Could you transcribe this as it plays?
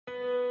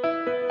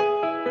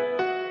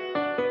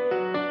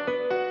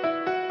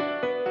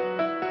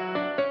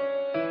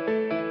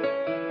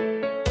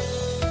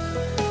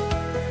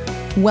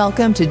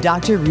Welcome to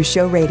Dr.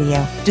 Ruscio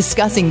Radio,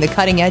 discussing the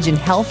cutting edge in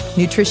health,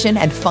 nutrition,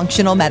 and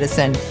functional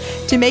medicine.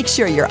 To make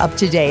sure you're up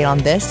to date on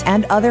this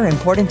and other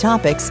important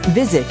topics,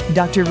 visit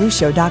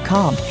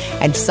drruscio.com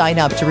and sign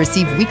up to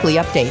receive weekly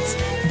updates.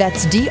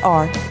 That's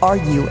drruscio.com.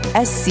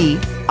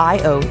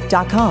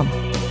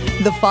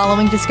 The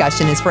following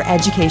discussion is for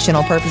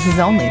educational purposes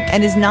only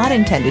and is not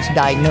intended to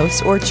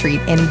diagnose or treat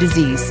any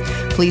disease.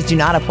 Please do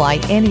not apply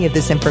any of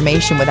this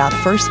information without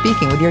first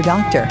speaking with your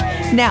doctor.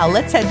 Now,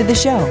 let's head to the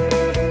show.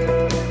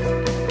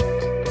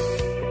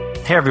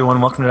 Hey everyone,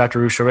 welcome to Dr.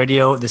 Ruscio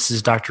Radio. This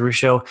is Dr.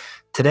 Ruscio.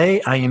 Today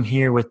I am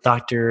here with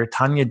Dr.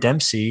 Tanya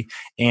Dempsey,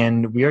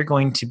 and we are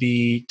going to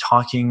be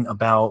talking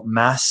about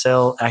Mast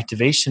Cell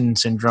Activation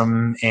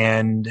Syndrome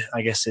and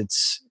I guess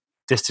its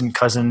distant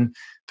cousin,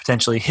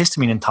 potentially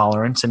histamine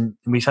intolerance. And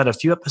we've had a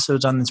few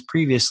episodes on this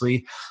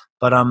previously,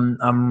 but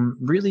I'm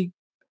really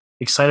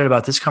excited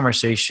about this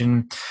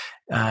conversation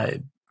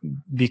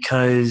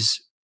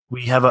because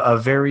we have a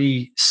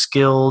very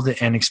skilled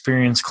and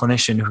experienced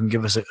clinician who can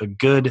give us a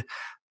good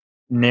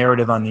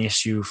narrative on the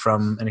issue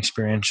from an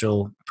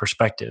experiential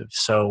perspective.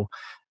 So,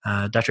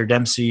 Dr.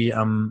 Dempsey,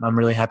 I'm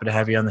really happy to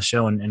have you on the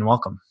show and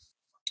welcome.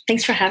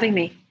 Thanks for having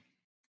me.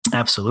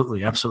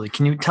 Absolutely.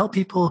 Can you tell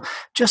people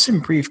just in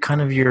brief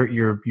kind of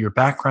your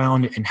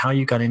background and how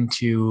you got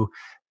into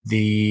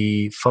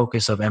the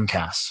focus of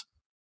MCAS?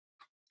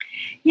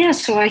 Yeah,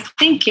 so I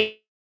think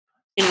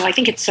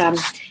it's an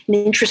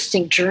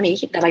interesting journey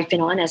that I've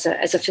been on as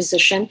a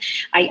physician.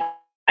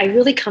 I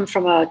really come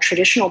from a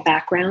traditional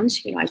background.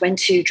 I went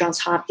to Johns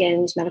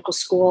Hopkins Medical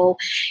School,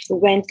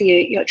 went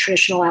the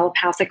traditional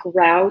allopathic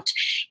route,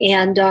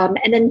 and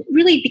then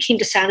really became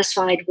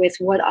dissatisfied with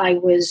what I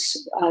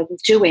was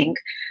doing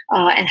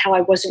and how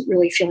I wasn't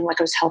really feeling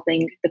like I was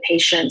helping the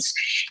patients.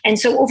 And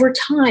so over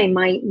time,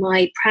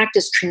 my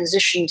practice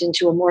transitioned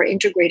into a more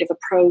integrative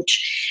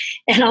approach.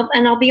 And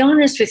I'll be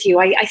honest with you,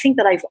 I think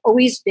that I've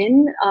always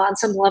been on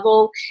some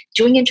level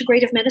doing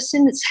integrative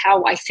medicine. It's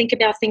how I think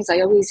about things.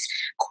 I always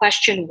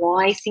question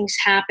why things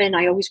happen.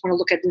 I always want to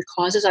look at root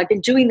causes. I've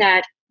been doing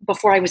that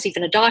before I was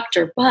even a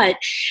doctor, but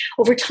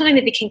over time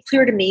it became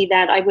clear to me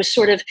that I was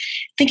sort of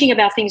thinking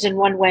about things in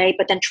one way,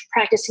 but then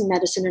practicing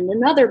medicine in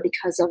another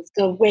because of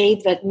the way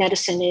that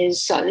medicine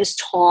is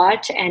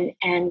taught and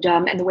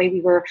the way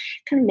we were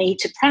kind of made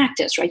to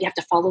practice. Right, you have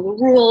to follow the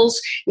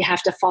rules, you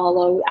have to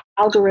follow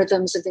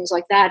algorithms and things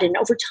like that. And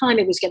over time,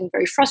 it was getting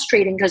very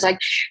frustrating because I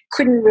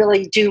couldn't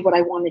really do what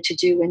I wanted to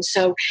do. And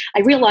so I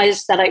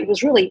realized that I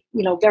was really,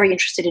 very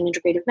interested in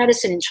integrative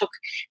medicine and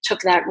took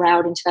that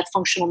route into that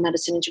functional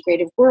medicine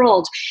integrative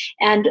world.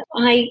 And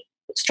I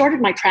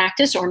started my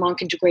practice, Monk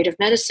Integrative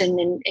Medicine,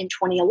 in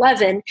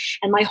 2011.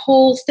 And my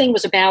whole thing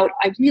was about,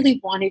 I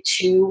really wanted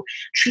to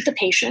treat the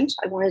patient.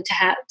 I wanted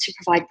to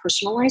provide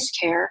personalized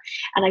care.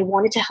 And I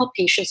wanted to help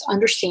patients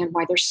understand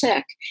why they're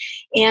sick.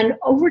 And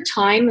over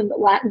time, in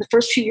the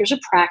first few years of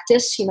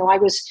practice, I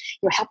was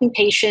helping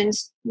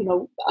patients,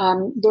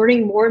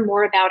 learning more and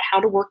more about how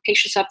to work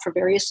patients up for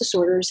various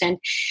disorders. And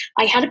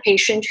I had a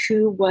patient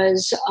who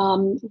was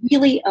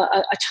really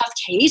a tough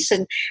case.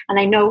 And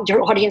I know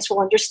your audience will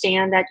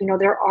understand that,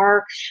 there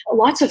are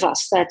lots of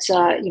us that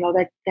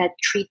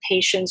treat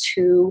patients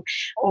who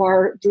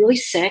are really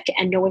sick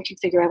and no one can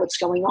figure out what's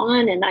going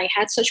on. And I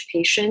had such a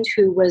patient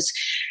who was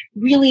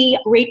really a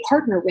great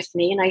partner with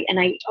me. And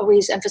I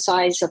always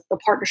emphasize the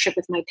partnership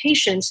with my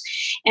patients.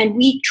 And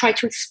we tried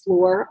to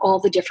explore all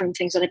the different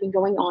things that have been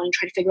going on and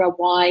try to figure out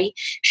why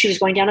she was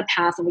going down a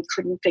path and we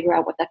couldn't figure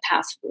out what that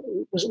path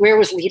was, where it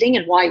was leading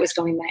and why it was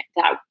going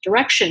that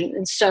direction.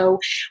 And so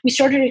we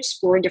started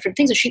exploring different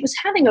things. And she was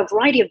having a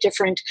variety of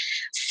different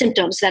symptoms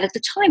that at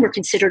the time were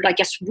considered, I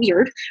guess,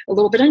 weird, a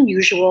little bit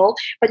unusual.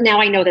 But now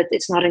I know that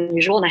it's not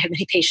unusual, and I have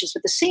many patients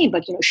with the same.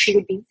 But she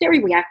would be very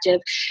reactive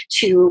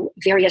to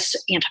various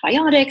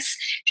antibiotics.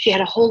 She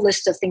had a whole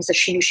list of things that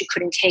she knew she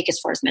couldn't take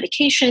as far as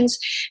medications.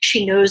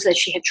 She knows that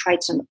she had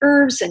tried some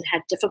herbs and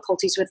had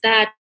difficulties with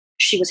that.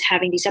 She was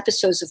having these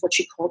episodes of what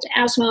she called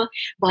asthma,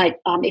 but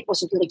it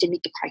didn't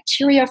meet the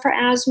criteria for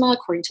asthma,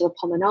 according to the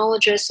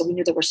pulmonologist. So we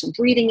knew there were some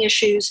breathing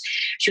issues.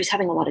 She was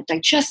having a lot of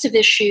digestive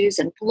issues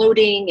and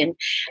bloating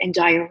and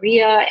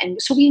diarrhea. And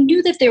so we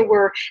knew that there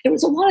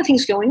was a lot of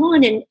things going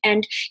on. And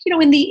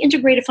in the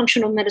integrative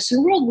functional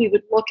medicine world, we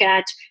would look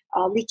at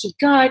leaky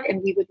gut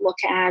and we would look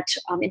at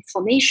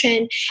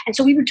inflammation. And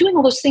so we were doing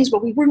all those things,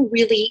 but we weren't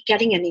really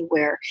getting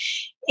anywhere.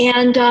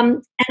 And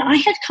I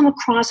had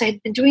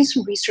been doing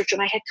some research,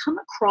 and I had come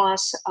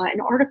across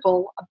an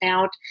article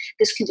about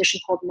this condition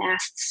called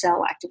Mast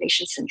Cell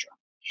Activation Syndrome.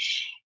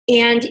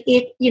 And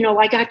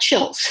I got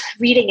chills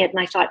reading it,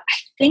 and I thought,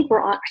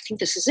 I think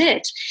this is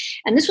it.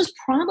 And this was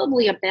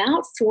probably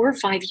about 4 or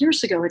 5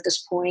 years ago at this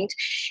point.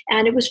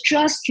 And it was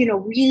just,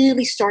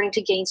 really starting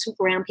to gain some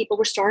ground. People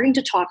were starting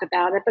to talk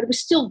about it, but it was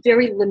still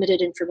very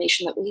limited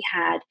information that we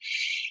had.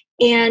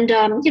 And,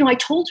 I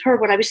told her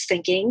what I was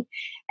thinking,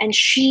 and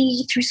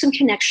she, through some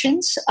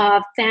connections,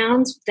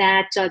 found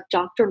that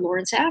Dr.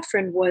 Lawrence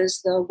Afrin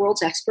was the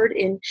world's expert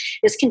in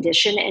this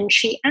condition. And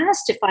she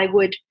asked if I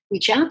would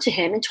reach out to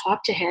him and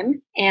talk to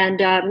him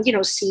and,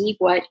 see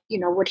what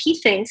he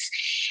thinks.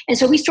 And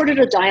so we started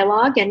a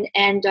dialogue, and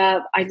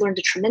I learned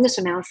a tremendous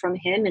amount from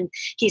him. And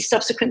he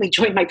subsequently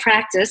joined my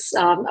practice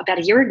about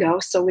a year ago.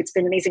 So it's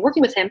been amazing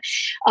working with him.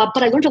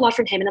 But I learned a lot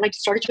from him, and then I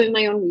started doing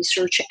my own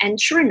research. And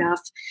sure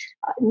enough,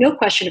 no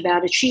question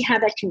about it, she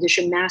had that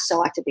condition, Mast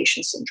Cell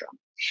Activation Syndrome.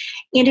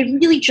 And it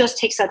really just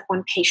takes that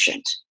one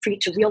patient for you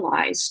to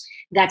realize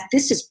that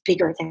this is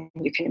bigger than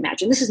you can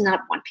imagine. This is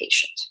not one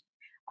patient.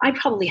 I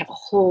probably have a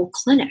whole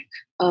clinic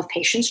of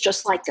patients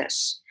just like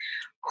this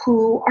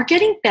who are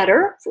getting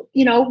better,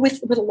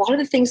 with a lot of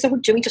the things that we're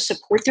doing to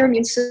support their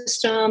immune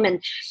system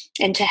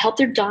and to help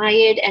their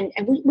diet. And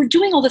we're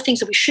doing all the things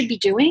that we should be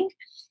doing,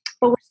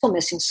 but we're still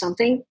missing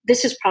something.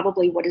 This is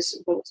probably what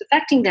was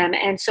affecting them.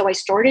 And so I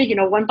started,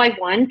 one by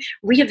one,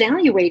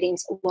 reevaluating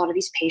a lot of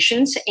these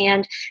patients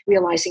and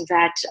realizing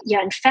that,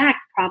 in fact,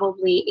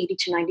 probably 80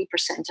 to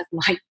 90% of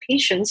my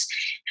patients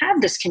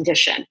have this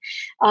condition.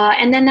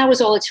 And then that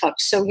was all it took.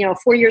 So,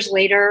 4 years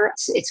later,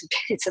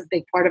 it's a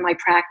big part of my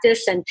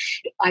practice, and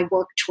I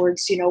work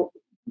towards,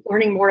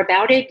 learning more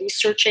about it,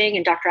 researching,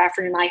 and Dr.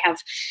 Affron and I have,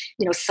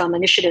 some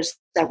initiatives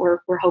that we're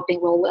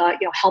hoping will,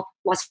 help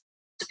lots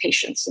of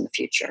patients in the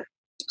future.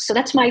 So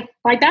that's my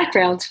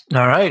background.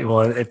 All right.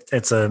 Well,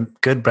 it's a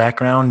good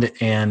background,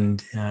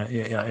 and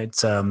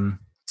it's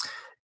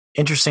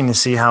interesting to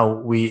see how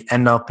we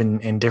end up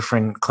in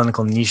different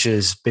clinical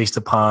niches based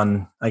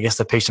upon, I guess,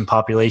 the patient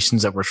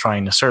populations that we're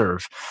trying to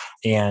serve.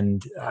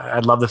 And I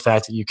love the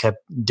fact that you kept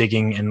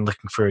digging and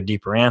looking for a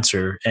deeper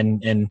answer.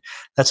 And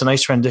that's a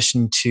nice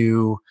transition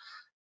to,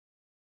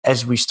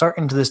 as we start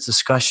into this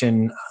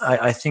discussion,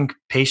 I think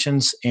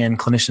patients and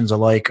clinicians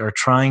alike are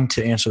trying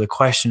to answer the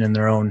question in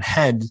their own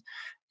head,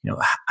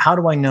 how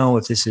do I know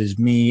if this is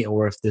me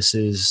or if this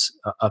is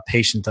a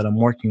patient that I'm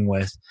working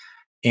with?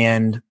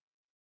 And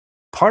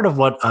part of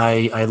what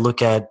I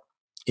look at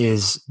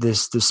is the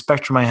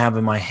spectrum I have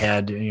in my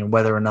head,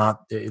 whether or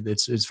not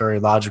it's very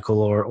logical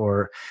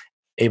or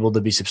able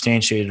to be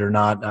substantiated or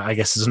not, I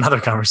guess is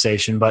another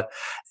conversation. But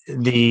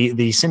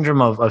the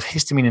syndrome of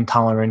histamine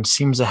intolerance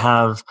seems to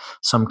have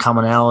some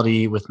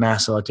commonality with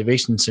mast cell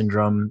activation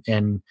syndrome.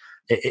 And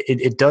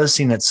it does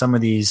seem that some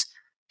of these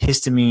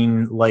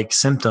histamine-like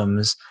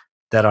symptoms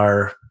that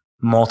are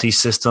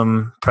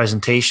multi-system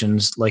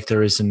presentations, like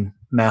there is in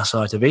mast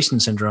cell activation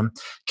syndrome,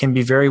 can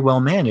be very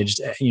well managed,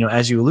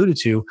 as you alluded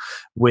to,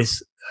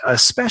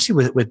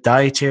 especially with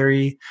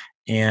dietary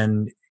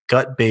and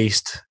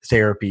gut-based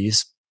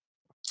therapies.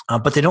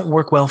 But they don't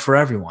work well for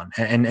everyone.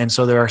 And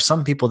so there are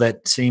some people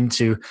that seem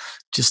to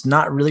just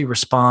not really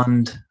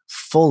respond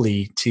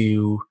fully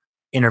to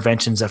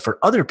interventions that for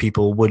other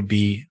people would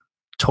be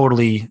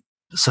totally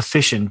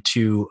sufficient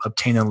to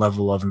obtain a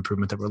level of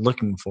improvement that we're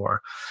looking for.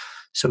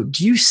 So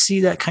do you see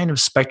that kind of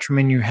spectrum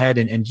in your head?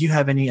 And do you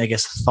have any, I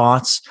guess,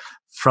 thoughts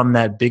from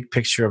that big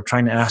picture of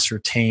trying to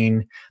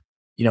ascertain,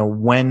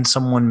 when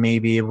someone may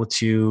be able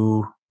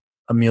to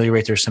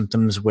ameliorate their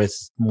symptoms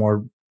with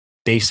more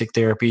basic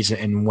therapies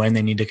and when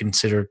they need to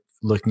consider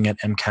looking at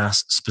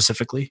MCAS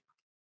specifically?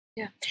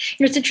 Yeah.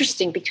 It's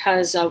interesting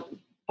because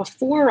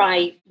before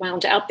I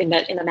wound up in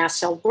the mast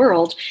cell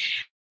world,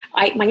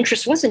 my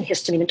interest was in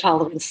histamine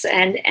intolerance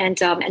and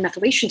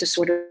methylation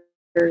disorders,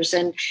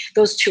 and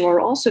those two are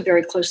also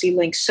very closely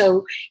linked.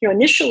 So,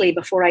 initially,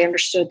 before I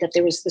understood that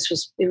it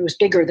was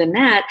bigger than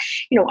that,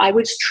 I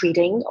was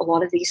treating a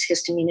lot of these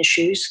histamine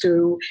issues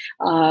through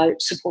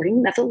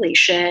supporting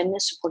methylation,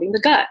 supporting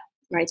the gut.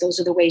 Right, those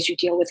are the ways you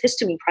deal with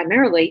histamine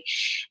primarily,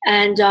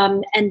 and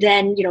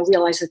then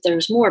realize that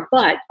there's more.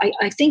 But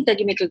I think that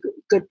you make a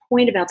good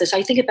point about this.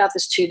 I think about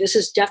this too. This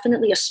is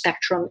definitely a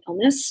spectrum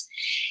illness,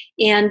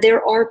 and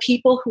there are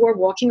people who are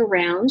walking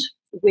around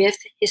with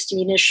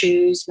histamine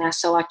issues,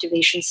 mast cell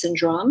activation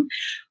syndrome,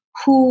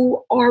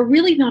 who are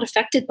really not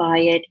affected by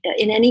it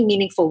in any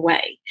meaningful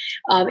way.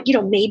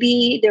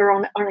 Maybe they're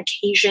on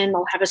occasion,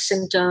 they'll have a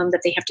symptom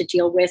that they have to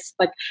deal with,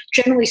 but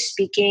generally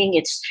speaking,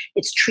 it's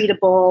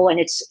treatable and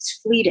it's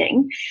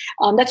fleeting.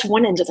 That's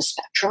one end of the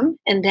spectrum.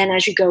 And then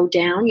as you go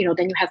down,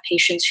 then you have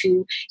patients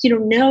who,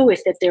 know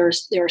if that there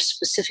are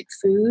specific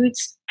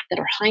foods that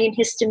are high in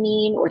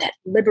histamine or that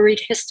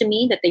liberate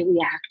histamine that they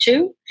react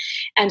to.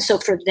 And so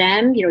for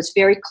them, it's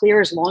very clear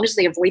as long as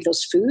they avoid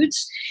those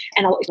foods,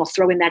 and I'll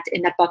throw in that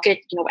bucket,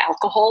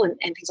 alcohol and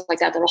things like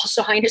that are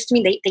also high in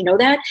histamine. They know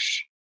that,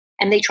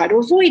 and they try to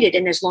avoid it.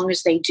 And as long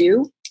as they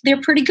do, they're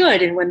pretty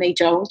good. And when they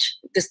don't,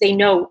 they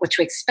know what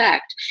to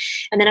expect.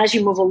 And then as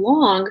you move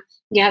along,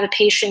 you have the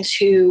patients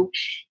who,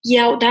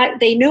 that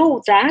they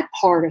know that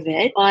part of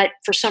it, but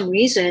for some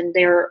reason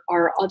there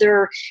are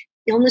other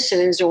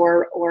illnesses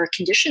or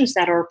conditions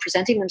that are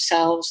presenting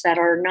themselves that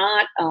are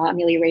not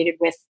ameliorated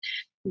with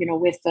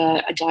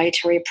a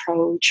dietary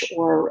approach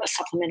or a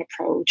supplement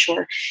approach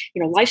or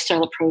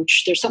lifestyle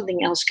approach. There's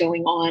something else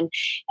going on,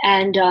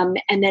 and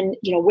then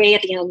way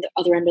at the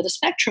other end of the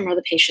spectrum are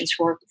the patients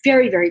who are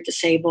very, very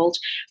disabled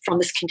from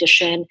this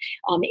condition.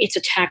 It's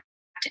attacked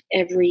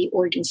every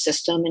organ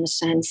system in a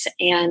sense,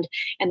 and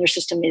their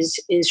system is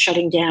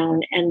shutting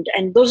down,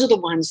 and those are the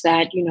ones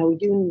that you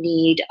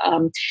need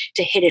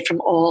to hit it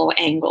from all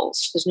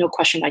angles. There's no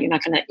question about you're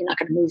not gonna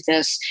move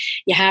this.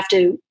 You have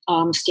to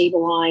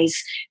stabilize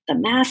the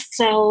mast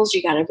cells.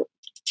 You got to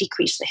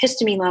decrease the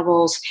histamine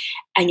levels,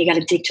 and you got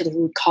to dig to the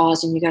root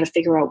cause, and you got to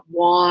figure out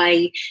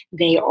why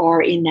they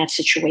are in that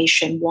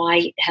situation.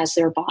 Why has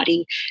their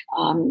body,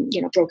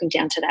 broken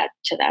down to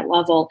that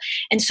level?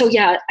 And so,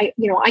 yeah,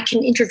 I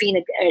can intervene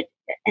at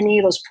any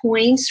of those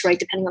points, right,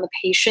 depending on the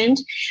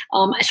patient.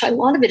 So a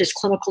lot of it is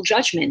clinical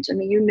judgment. I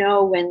mean,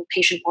 when a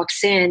patient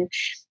walks in,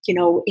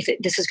 if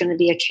this is going to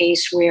be a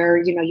case where,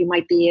 you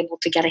might be able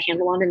to get a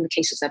handle on it in the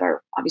cases that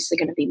are obviously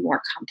going to be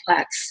more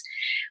complex.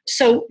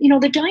 So,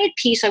 the diet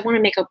piece, I want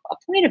to make a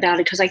point about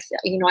it because I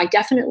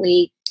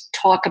definitely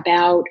talk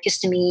about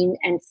histamine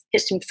and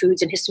histamine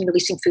foods and histamine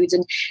releasing foods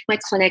in my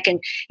clinic. And,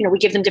 we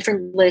give them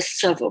different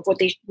lists of what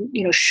they,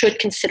 should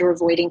consider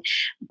avoiding.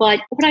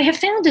 But what I have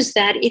found is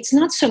that it's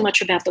not so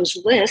much about those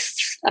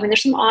lists. I mean,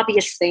 there's some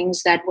obvious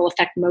things that will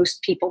affect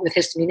most people with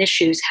histamine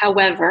issues.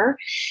 However,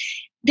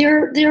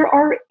 there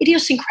are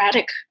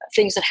idiosyncratic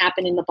things that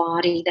happen in the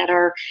body that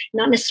are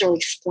not necessarily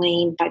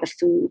explained by the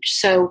food.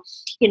 So,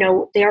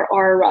 there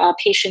are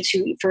patients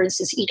who, for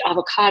instance, eat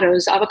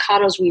avocados.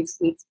 Avocados,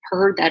 we've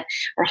heard that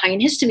are high in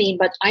histamine,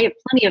 but I have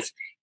plenty of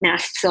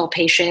mast cell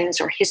patients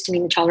or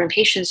histamine intolerant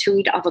patients who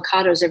eat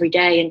avocados every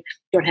day and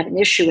don't have an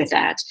issue with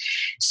that.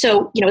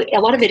 So, a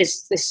lot of it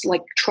is this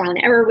like trial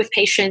and error with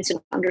patients and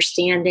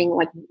understanding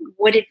like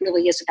what it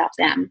really is about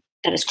them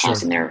that is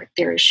causing their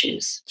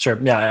issues. Sure.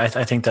 Yeah,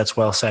 I think that's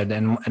well said.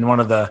 And one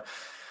of the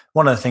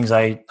things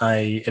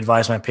I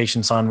advise my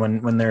patients on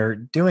when they're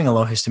doing a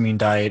low histamine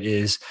diet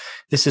is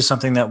this is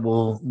something that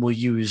we'll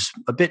use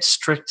a bit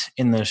strict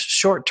in the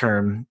short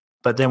term,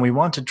 but then we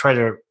want to try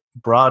to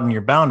broaden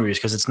your boundaries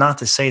because it's not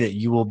to say that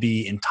you will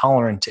be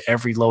intolerant to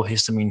every low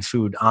histamine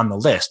food on the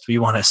list. We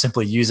want to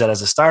simply use that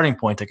as a starting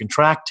point to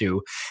contract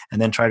to, and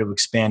then try to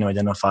expand to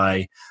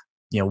identify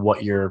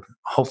what your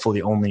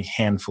hopefully only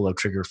handful of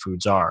trigger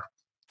foods are.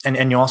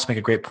 And you also make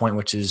a great point,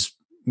 which is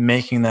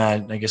making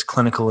that, I guess,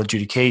 clinical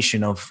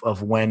adjudication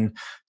of when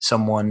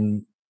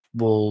someone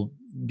will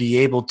be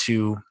able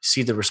to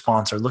see the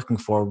response they're looking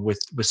for with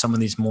some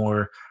of these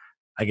more,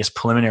 I guess,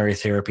 preliminary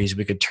therapies,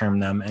 we could term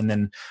them. And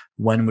then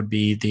when would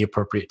be the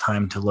appropriate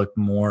time to look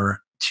more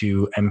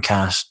to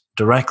MCAS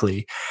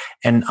directly.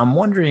 And I'm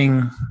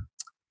wondering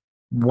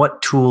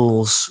what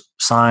tools,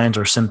 signs,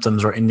 or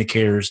symptoms or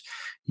indicators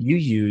you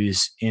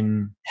use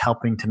in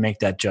helping to make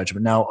that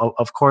judgment. Now,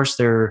 of course,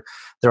 there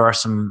are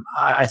some,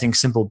 I think,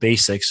 simple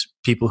basics.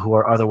 People who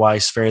are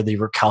otherwise fairly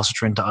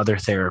recalcitrant to other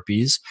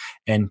therapies,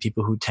 and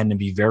people who tend to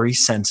be very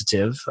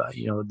sensitive.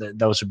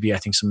 Those would be, I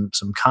think, some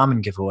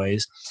common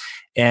giveaways.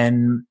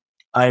 And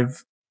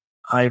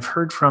I've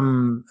heard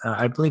from,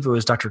 I believe it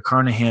was Dr.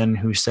 Carnahan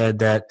who said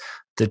that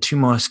the two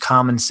most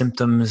common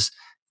symptoms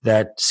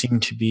that seem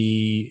to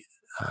be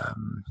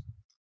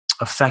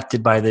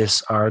affected by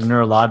this are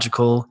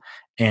neurological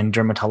and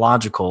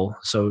dermatological.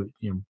 So,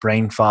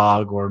 brain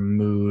fog or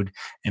mood,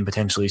 and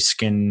potentially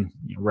skin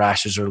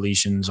rashes or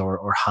lesions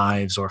or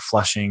hives or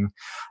flushing.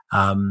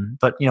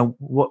 But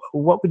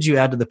what would you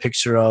add to the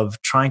picture of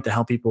trying to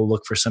help people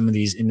look for some of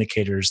these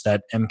indicators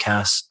that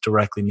MCAS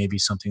directly may be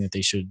something that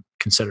they should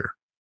consider?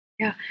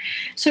 Yeah.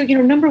 So,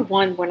 number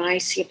one, when I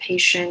see a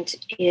patient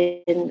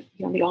in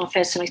the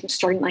office and I'm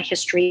starting my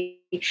history,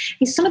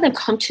 some of them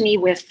come to me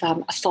with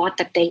a thought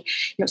that they,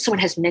 someone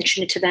has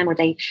mentioned it to them, or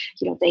they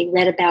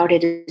read about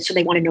it, and so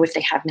they want to know if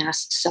they have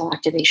mast cell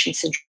activation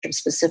syndrome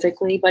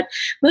specifically. But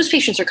most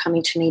patients are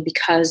coming to me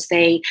because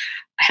they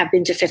have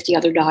been to 50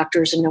 other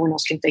doctors and no one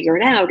else can figure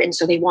it out, and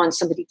so they want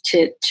somebody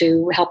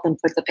to help them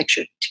put the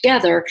picture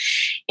together.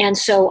 And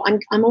so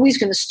I'm always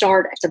going to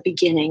start at the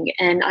beginning,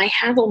 and I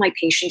have all my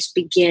patients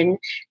begin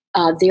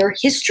their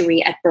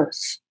history at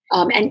birth,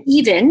 and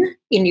even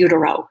in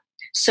utero.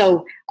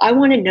 So I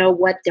want to know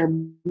what their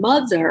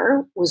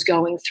mother was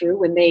going through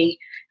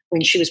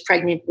when she was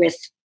pregnant with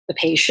the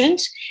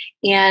patient,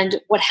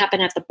 and what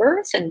happened at the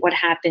birth, and what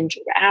happened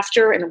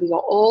after, and we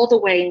go all the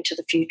way into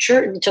the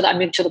future, into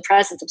the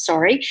present. I'm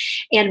sorry,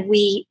 and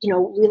we,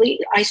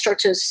 really, I start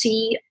to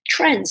see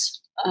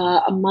trends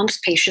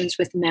amongst patients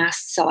with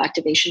mast cell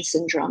activation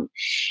syndrome.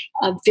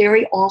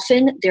 Very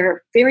often, there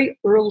are very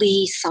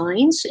early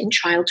signs in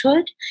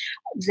childhood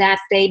that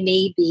they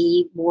may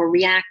be more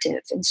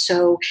reactive. And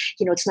so,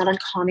 it's not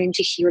uncommon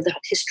to hear the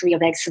history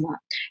of eczema,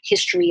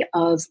 history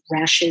of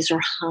rashes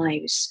or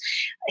hives,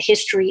 a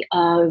history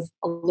of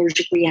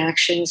allergic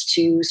reactions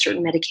to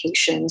certain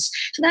medications.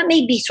 So that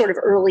may be sort of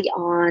early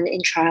on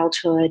in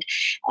childhood.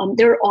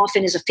 There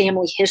often is a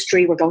family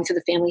history. We're going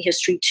through the family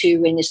history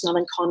too, and it's not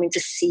uncommon to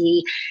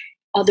see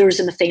others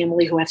in the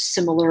family who have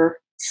similar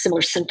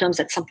symptoms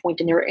at some point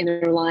in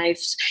their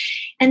lives.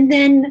 And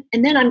then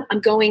I'm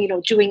going,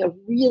 doing a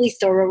really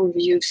thorough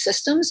review of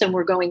systems, and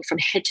we're going from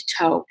head to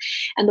toe.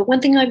 And the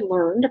one thing I've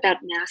learned about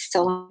mast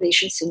cell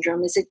activation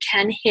syndrome is it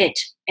can hit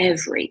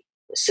every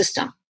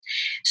system.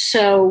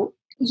 So,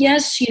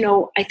 Yes,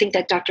 I think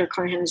that Dr.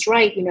 Carnahan is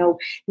right.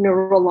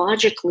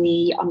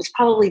 Neurologically, it's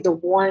probably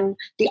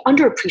the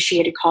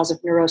underappreciated cause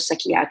of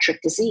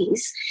neuropsychiatric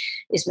disease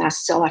is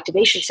mast cell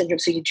activation syndrome.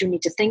 So you do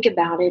need to think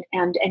about it.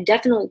 And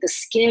definitely the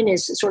skin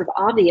is sort of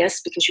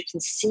obvious because you can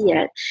see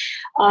it.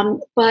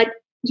 But,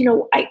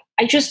 I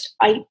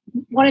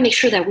want to make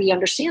sure that we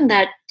understand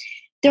that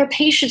there are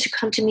patients who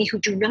come to me who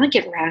do not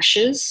get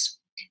rashes.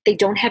 They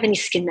don't have any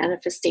skin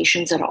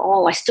manifestations at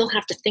all. I still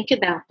have to think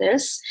about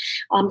this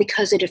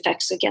because it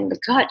affects, again, the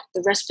gut,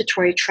 the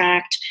respiratory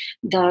tract,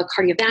 the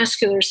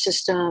cardiovascular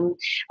system.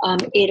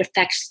 It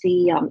affects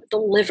the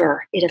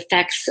liver. It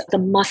affects the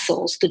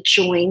muscles, the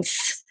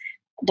joints,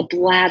 the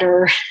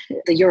bladder,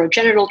 the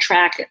urogenital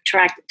tract.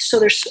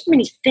 So there's so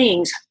many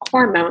things,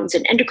 hormones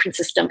and endocrine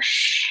system.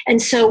 And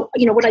so,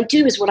 what I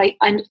do is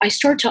I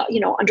start to,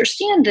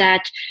 understand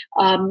that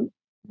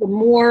the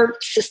more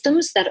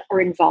systems that are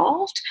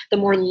involved, the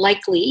more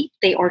likely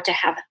they are to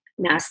have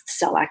mast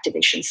cell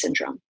activation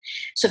syndrome.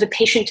 So if a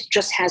patient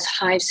just has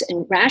hives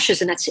and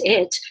rashes and that's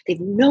it, they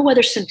have no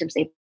other symptoms,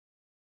 they have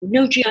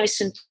no GI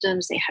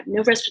symptoms, they have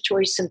no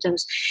respiratory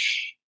symptoms,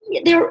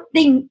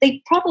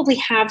 they probably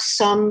have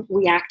some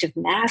reactive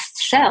mast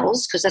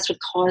cells because that's what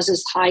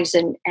causes hives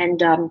and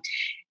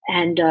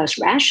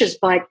rashes,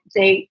 but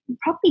they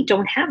probably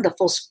don't have the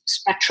full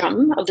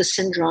spectrum of the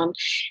syndrome.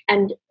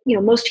 And,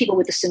 most people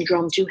with the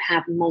syndrome do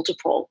have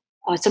multiple.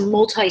 It's a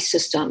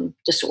multi-system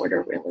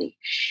disorder, really.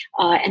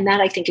 And that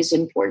I think is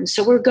important.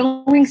 So we're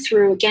going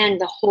through, again,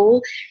 the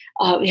whole,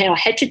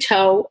 head to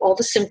toe, all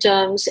the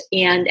symptoms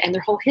and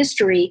their whole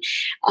history.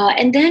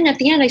 And then at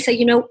the end, I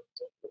say,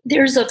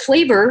 there's a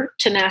flavor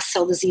to mast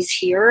cell disease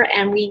here,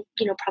 and we,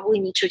 probably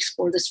need to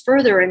explore this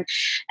further. And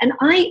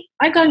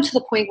I've gotten to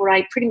the point where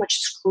I pretty much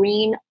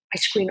screen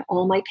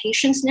all my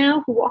patients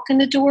now who walk in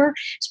the door,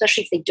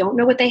 especially if they don't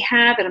know what they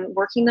have, and I'm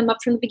working them up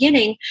from the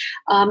beginning.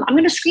 I'm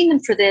going to screen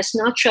them for this,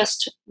 not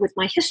just with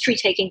my history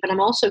taking, but I'm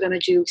also going to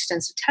do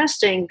extensive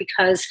testing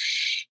because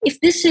if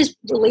this is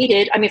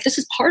related, if this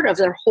is part of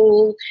their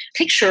whole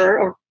picture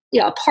or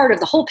a part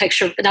of the whole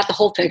picture, but not the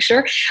whole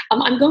picture,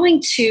 I'm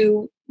going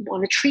to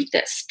want to treat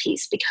this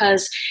piece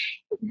because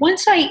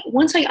once I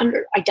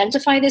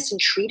identify this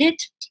and treat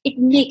it, it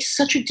makes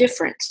such a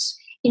difference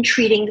in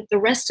treating the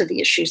rest of the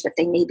issues that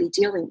they may be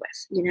dealing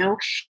with,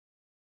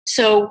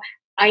 So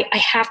I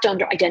have to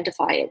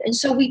identify it. And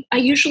so I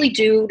usually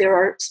there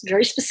are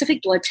very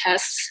specific blood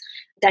tests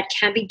that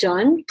can be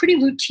done pretty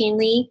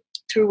routinely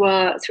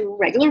through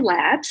regular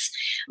labs.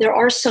 There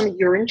are some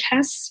urine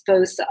tests,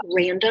 both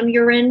random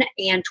urine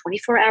and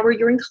 24-hour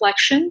urine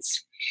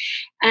collections.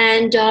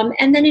 And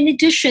then in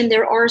addition,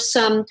 there are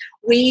some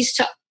ways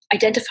to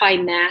identify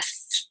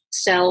mast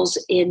cells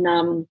in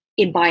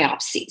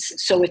biopsies.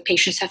 So if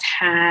patients have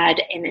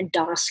had an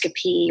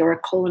endoscopy or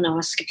a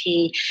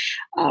colonoscopy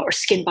or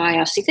skin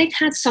biopsy, they've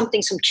had some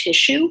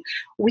tissue,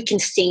 we can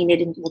stain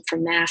it and look for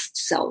mast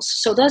cells.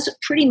 So that's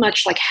pretty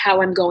much like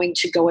how I'm going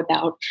to go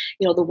about,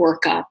 the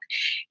workup.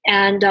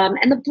 And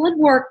the blood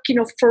work,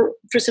 for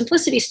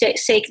simplicity's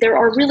sake, there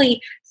are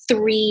really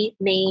three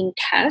main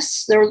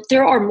tests.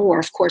 There are more,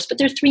 of course, but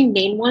there are three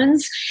main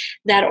ones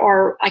that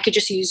I could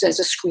just use as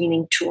a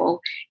screening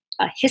tool.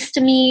 A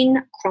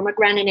histamine,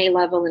 chromogranin A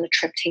level, and a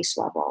tryptase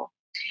level.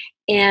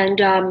 And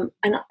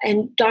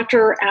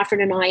Dr. Afford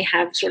and I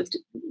have sort of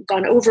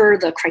gone over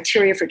the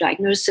criteria for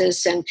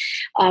diagnosis. And,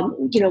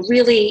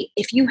 really,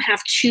 if you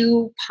have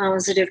two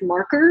positive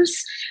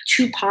markers,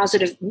 two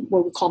positive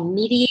what we call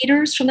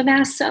mediators from the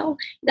mast cell,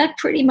 that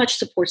pretty much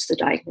supports the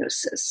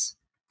diagnosis.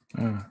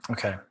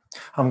 Okay.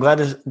 I'm glad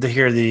to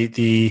hear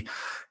the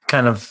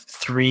kind of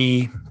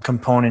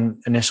 3-component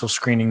initial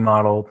screening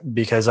model,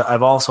 because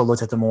I've also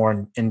looked at the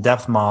more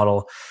in-depth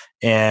model,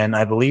 and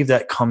I believe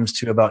that comes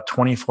to about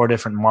 24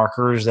 different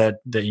markers that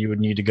you would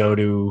need to go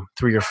to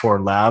 3 or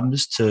 4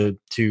 labs to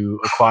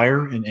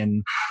acquire.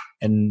 And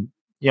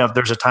if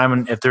there's a time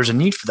and if there's a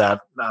need for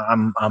that,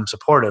 I'm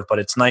supportive. But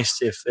it's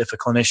nice if a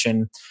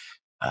clinician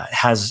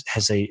has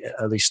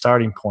at least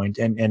starting point.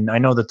 And I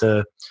know that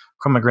the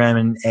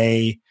chromogranin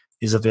A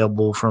is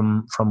available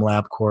from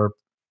LabCorp,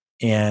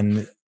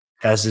 and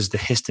as is the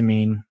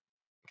histamine.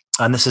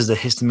 And this is the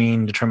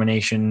histamine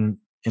determination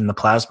in the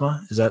plasma.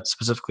 Is that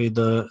specifically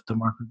the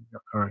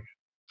marker?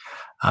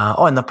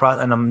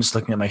 And I'm just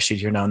looking at my sheet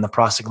here now. And the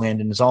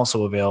prostaglandin is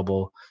also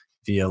available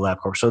via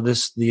LabCorp. So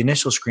the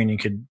initial screening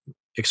could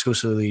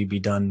exclusively be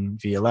done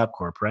via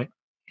LabCorp, right?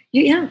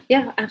 Yeah,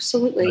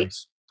 absolutely.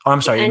 Nice. Oh,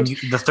 I'm sorry. And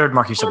the third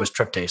mark you said was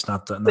tryptase,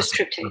 not the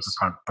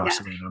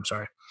prostaglandin. Yeah. I'm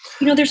sorry.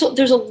 There's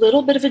a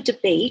little bit of a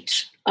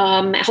debate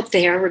out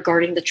there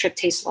regarding the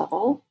tryptase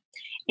level.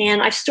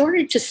 And I've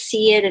started to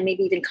see it, and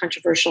maybe even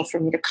controversial for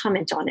me to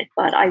comment on it,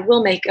 but I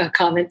will make a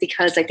comment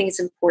because I think it's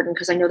important,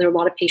 because I know there are a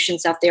lot of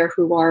patients out there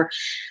who are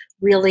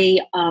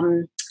really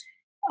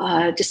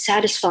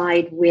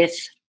dissatisfied with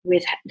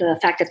with the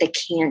fact that they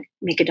can't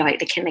make a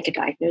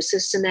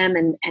diagnosis in them,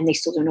 and they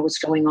still don't know what's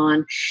going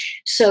on.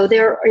 So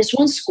there is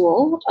one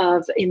school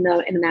in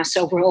the mast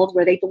cell world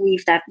where they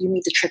believe that you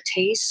need the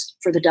tryptase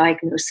for the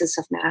diagnosis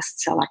of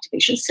mast cell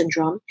activation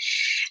syndrome.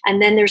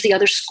 And then there's the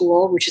other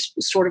school, which is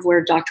sort of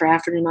where Dr.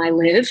 Afford and I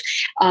live,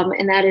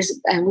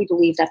 and we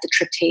believe that the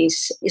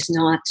tryptase is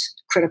not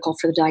critical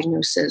for the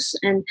diagnosis.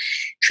 And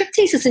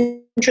tryptase is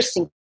an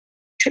interesting.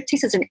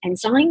 Tryptase is an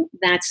enzyme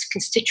that's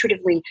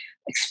constitutively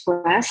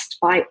expressed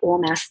by all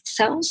mast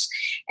cells.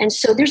 And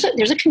so there's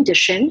a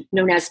condition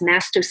known as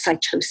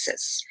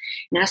mastocytosis.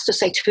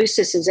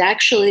 Mastocytosis is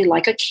actually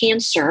like a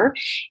cancer.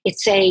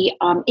 It's a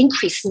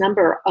increased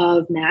number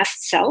of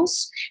mast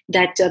cells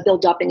that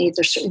build up in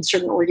either in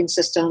certain organ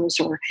systems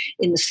or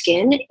in the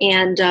skin.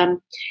 And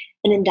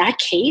in that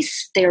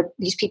case,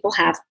 these people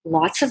have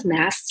lots of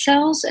mast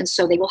cells, and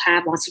so they will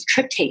have lots of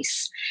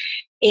tryptase.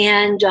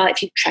 And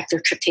if you check their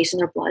tryptase in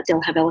their blood,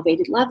 they'll have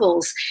elevated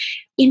levels.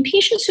 In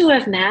patients who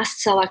have mast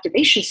cell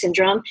activation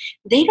syndrome,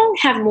 they don't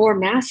have more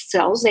mast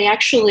cells. They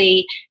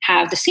actually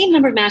have the same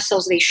number of mast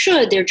cells they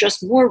should. They're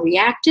just more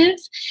reactive,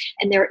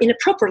 and they're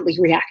inappropriately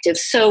reactive.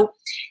 So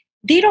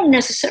they don't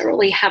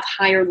necessarily have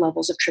higher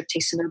levels of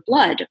tryptase in their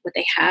blood. What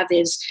they have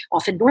is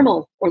often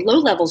normal or low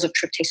levels of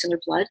tryptase in their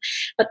blood,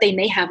 but they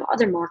may have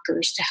other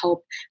markers to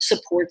help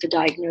support the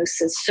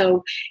diagnosis.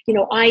 So,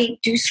 I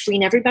do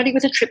screen everybody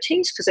with a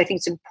tryptase because I think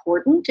it's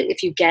important.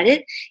 If you get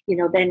it,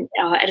 then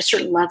at a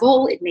certain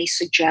level, it may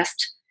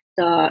suggest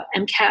the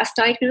MCAS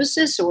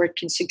diagnosis, or it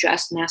can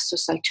suggest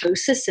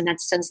mastocytosis, and that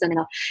sends them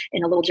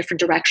in a little different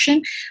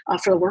direction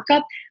for the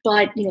workup.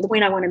 But the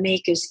point I want to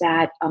make is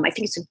that I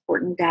think it's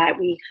important that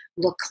we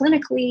look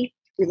clinically,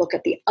 we look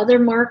at the other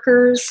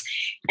markers,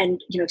 and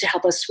to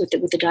help us with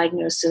the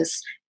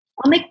diagnosis.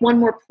 I'll make one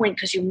more point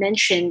because you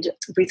mentioned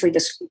briefly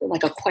this,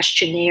 like a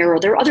questionnaire, or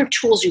there are other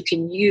tools you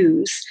can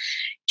use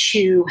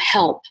to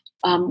help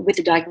with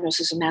the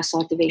diagnosis of mast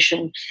cell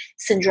activation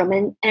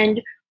syndrome.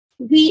 And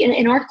we,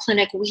 in our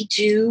clinic, we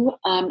do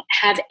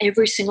have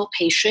every single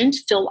patient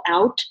fill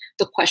out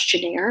the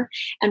questionnaire,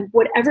 and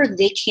whatever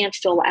they can't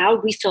fill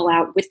out, we fill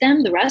out with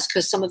them the rest,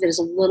 because some of it is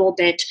a little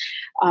bit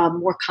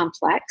more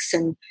complex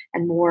and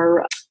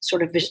more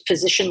sort of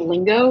physician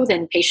lingo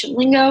than patient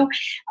lingo.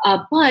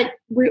 But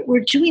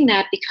we're doing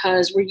that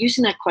because we're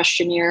using that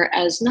questionnaire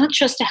as not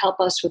just to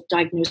help us with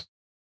diagnosing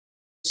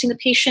the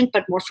patient,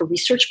 but more for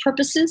research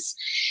purposes,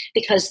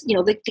 because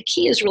the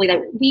key is really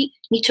that we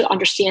need to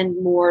understand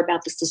more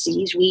about this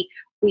disease. We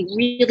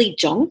really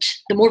don't.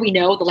 The more we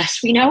know, the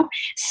less we know.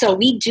 So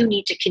we do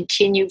need to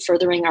continue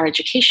furthering our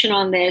education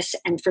on this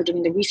and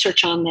furthering the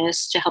research on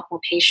this to help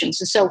more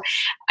patients. And so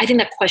I think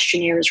that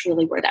questionnaire is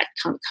really where that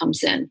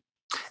comes in.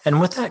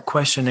 And with that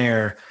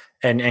questionnaire,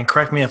 and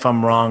correct me if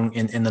I'm wrong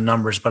in the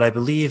numbers, but I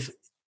believe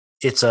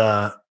it's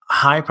a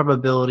high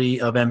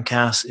probability of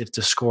MCAS if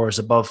the score is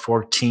above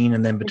 14,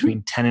 and then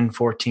between 10 and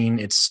 14,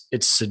 it's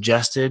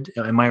suggested.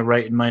 Am I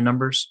right in my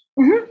numbers?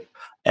 Mm-hmm.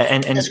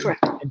 And that's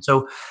correct. And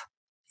so,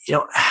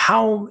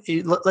 how?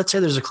 Let's say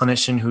there's a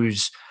clinician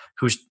who's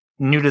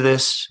new to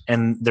this,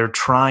 and they're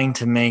trying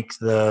to make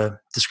the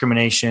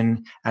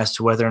discrimination as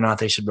to whether or not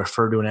they should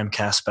refer to an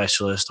MCAS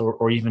specialist,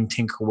 or even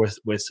tinker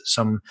with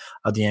some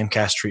of the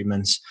MCAS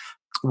treatments.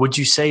 Would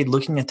you say,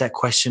 looking at that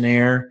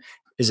questionnaire,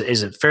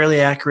 is it fairly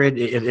accurate?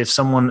 If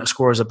someone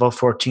scores above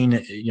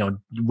 14,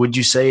 would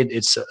you say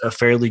it's a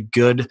fairly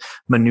good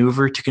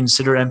maneuver to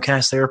consider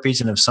MCAS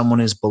therapies? And if someone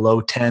is below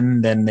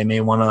 10, then they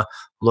may want to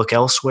look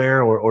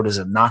elsewhere, or does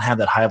it not have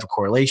that high of a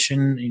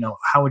correlation?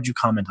 How would you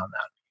comment on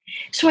that?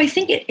 So I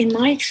think in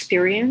my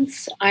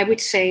experience, I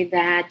would say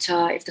that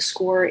if the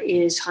score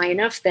is high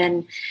enough,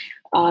 then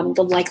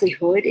the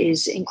likelihood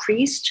is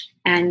increased,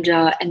 and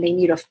they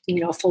need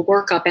a full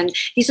workup. And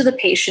these are the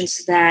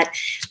patients that,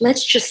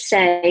 let's just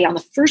say, on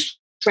the first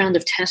round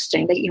of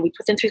testing, that we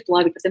put them through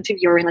blood, we put them through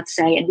urine, let's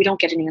say, and we don't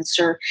get an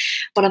answer.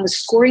 But on the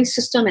scoring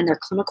system and their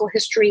clinical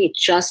history, it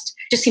just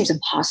seems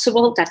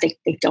impossible that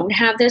they don't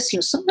have this.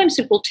 Sometimes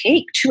it will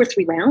take 2 or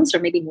 3 rounds, or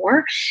maybe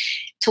more,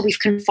 till we've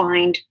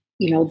confined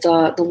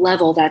the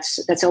level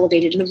that's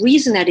elevated. And the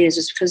reason that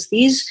is because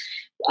these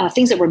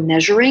things that we're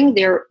measuring,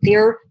 they're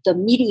the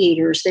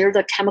mediators, they're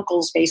the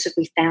chemicals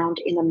basically found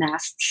in the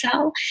mast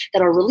cell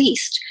that are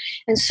released.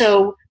 And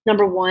so,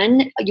 number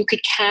one, you could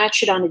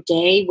catch it on a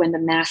day when the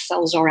mast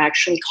cells are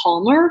actually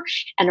calmer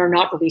and are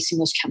not releasing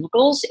those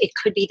chemicals. It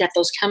could be that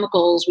those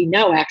chemicals, we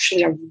know,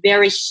 actually are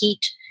very heat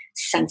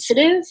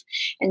sensitive,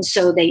 and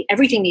so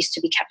everything needs to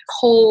be kept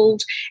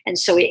cold. And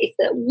so if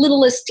the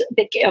littlest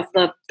bit of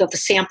the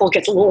sample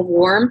gets a little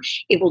warm,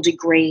 it will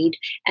degrade,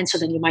 and so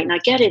then you might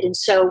not get it. And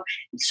so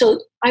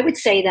I would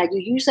say that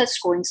you use that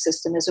scoring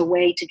system as a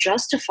way to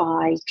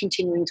justify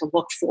continuing to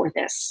look for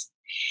this.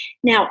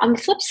 Now, on the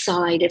flip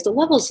side, if the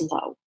level is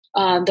low,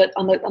 on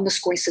the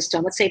scoring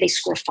system, let's say they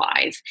score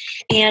 5,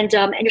 and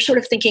you're sort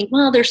of thinking,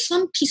 well, there's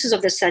some pieces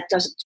of this that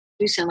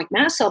do sound like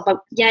mast cell, but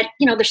yet,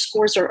 their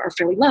scores are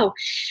fairly low,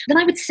 then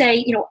I would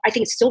say, I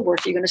think it's still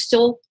worth it. I'm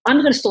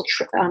going to still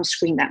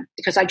screen them,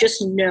 because I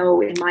just know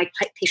in my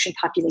patient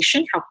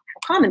population how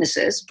common this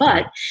is,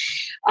 but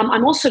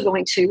I'm also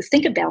going to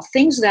think about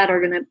things that are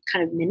going to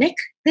kind of mimic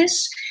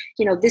this.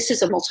 This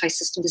is a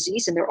multi-system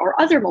disease, and there are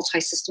other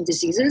multi-system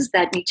diseases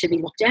that need to be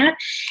looked at.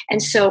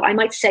 And so I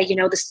might say,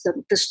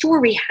 the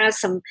story has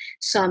some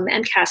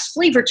MCAS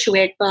flavor to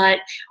it, but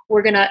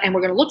we're going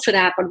to look for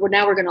that, but we're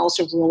going to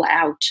also rule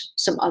out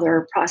some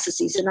other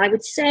processes. And I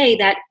would say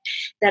that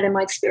in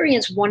my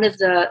experience, one of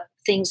the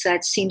things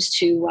that seems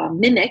to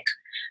mimic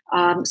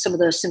some of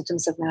the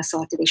symptoms of mast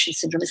cell activation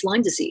syndrome is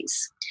Lyme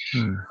disease.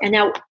 And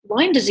now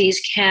Lyme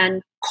disease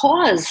can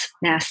cause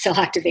mast cell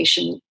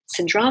activation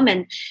syndrome,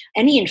 and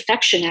any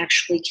infection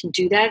actually can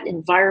do that.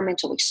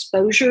 Environmental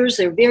exposures,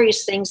 there are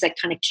various things that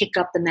kind of kick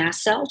up the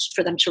mast cells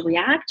for them to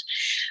react.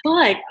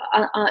 But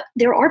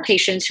there are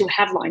patients who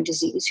have Lyme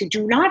disease who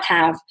do not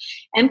have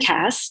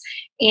MCAS,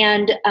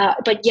 and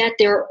but yet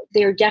there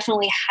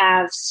definitely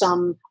have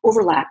some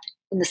overlap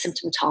in the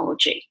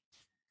symptomatology.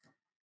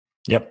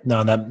 Yep.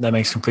 No, that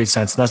makes complete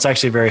sense. And that's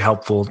actually very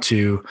helpful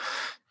to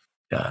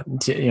at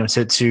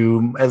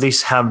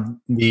least have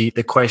the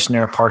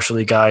questionnaire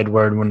partially guide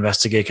where to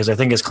investigate. Because I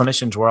think as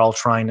clinicians, we're all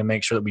trying to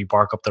make sure that we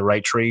bark up the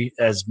right tree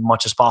as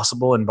much as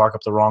possible and bark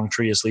up the wrong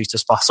tree as least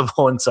as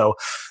possible. And so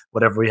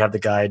whatever we have to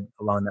guide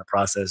along that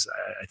process,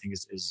 I think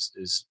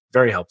is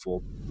very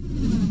helpful.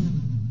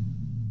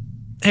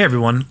 Hey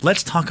everyone,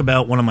 let's talk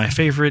about one of my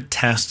favorite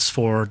tests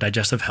for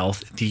digestive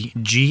health, the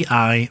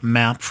GI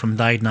map from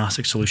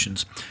Diagnostic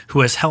Solutions, who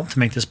has helped to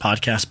make this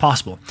podcast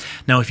possible.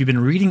 Now, if you've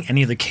been reading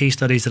any of the case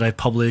studies that I've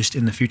published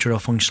in the Future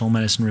of Functional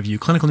Medicine Review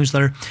clinical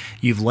newsletter,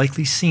 you've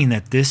likely seen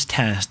that this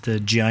test,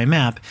 the GI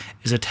map,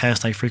 is a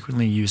test I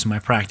frequently use in my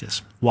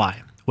practice.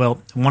 Why?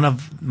 Well, one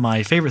of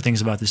my favorite things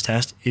about this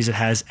test is it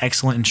has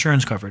excellent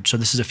insurance coverage. So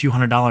this is a few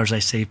 $100s I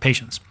save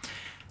patients.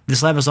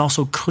 This lab is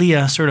also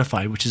CLIA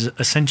certified, which is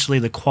essentially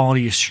the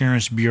Quality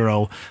Assurance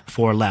Bureau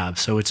for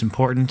labs. So it's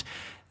important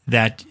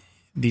that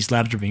these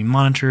labs are being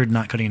monitored,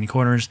 not cutting any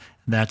corners.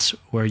 That's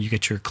where you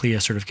get your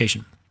CLIA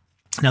certification.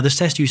 Now, this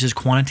test uses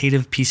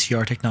quantitative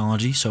PCR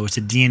technology, so it's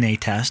a DNA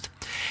test,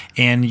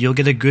 and you'll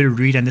get a good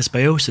read on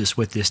dysbiosis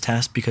with this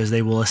test because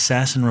they will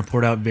assess and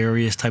report out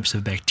various types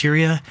of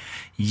bacteria,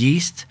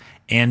 yeast,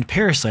 and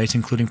parasites,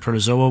 including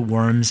protozoa,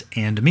 worms,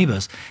 and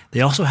amoebas.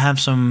 They also have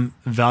some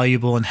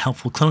valuable and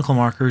helpful clinical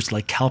markers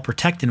like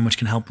calprotectin, which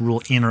can help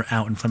rule in or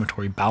out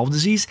inflammatory bowel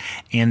disease,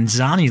 and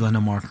zonulin,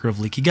 a marker of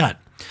leaky gut.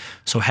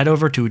 So head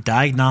over to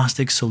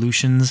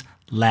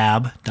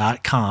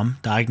diagnosticsolutionsLab.com,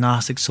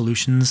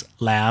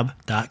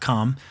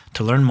 diagnosticsolutionsLab.com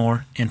to learn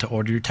more and to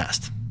order your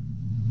test.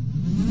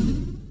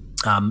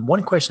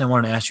 One question I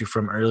wanted to ask you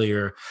from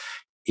earlier,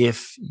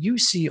 if you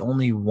see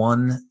only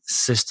one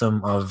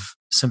system of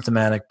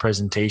symptomatic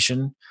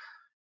presentation,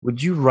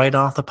 would you write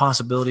off the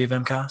possibility of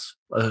MCAS?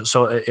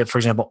 So if, for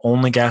example,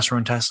 only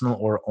gastrointestinal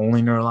or only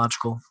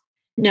neurological?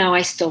 No,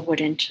 I still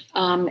wouldn't.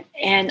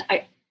 And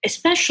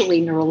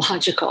especially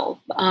neurological,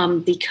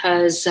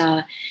 because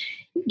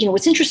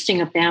what's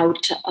interesting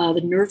about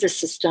the nervous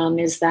system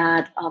is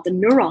that the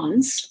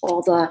neurons,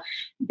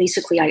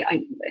 basically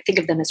I think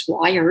of them as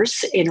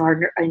wires in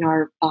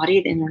our body,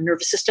 in our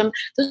nervous system.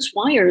 Those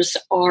wires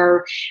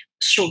are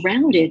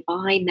surrounded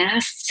by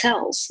mast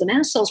cells. The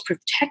mast cells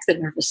protect the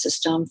nervous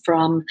system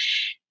from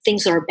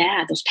things that are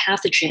bad, those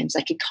pathogens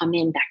that could come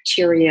in,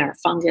 bacteria or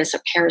fungus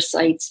or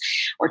parasites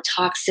or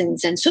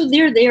toxins. And so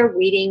they're there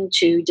waiting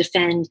to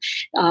defend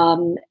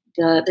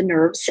the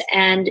nerves.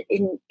 And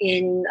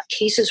in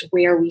cases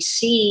where we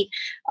see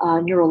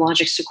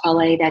neurologic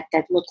sequelae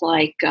that look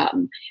like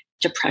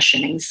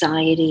depression,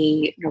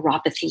 anxiety,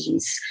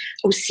 neuropathies,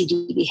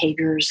 OCD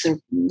behaviors,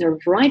 there are a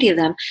variety of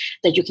them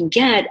that you can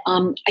get.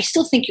 I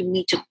still think you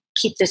need to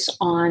keep this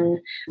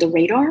on the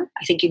radar.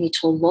 I think you need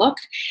to look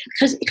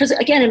because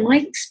again, in my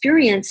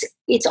experience,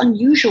 it's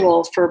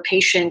unusual for a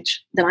patient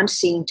that I'm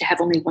seeing to have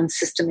only one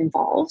system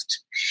involved.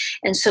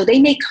 And so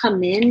they may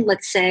come in,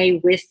 let's say,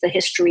 with the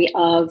history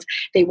of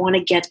they want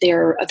to get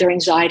their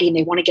anxiety and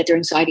they want to get their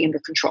anxiety under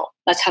control.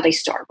 That's how they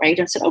start, right?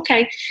 And said,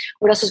 okay,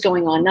 what else is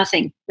going on?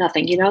 Nothing.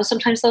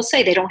 Sometimes they'll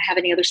say they don't have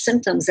any other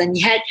symptoms. And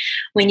yet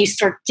when you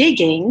start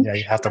digging,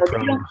 you have to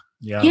probe.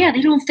 Yeah, they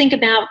don't think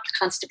about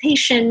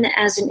constipation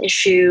as an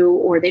issue,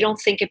 or they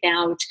don't think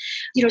about,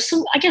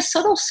 some, I guess,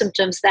 subtle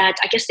symptoms that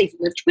I guess they've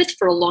lived with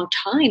for a long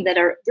time that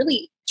are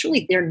really, it's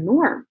really their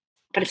norm,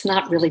 but it's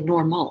not really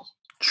normal.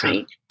 Sure.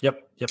 Right?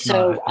 Yep.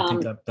 So, I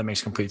think that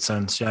makes complete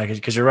sense. Yeah,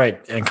 because you're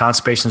right. And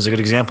constipation is a good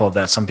example of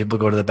that. Some people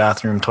go to the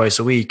bathroom twice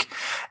a week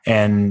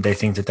and they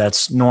think that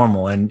that's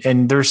normal.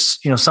 And there's,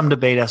 some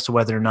debate as to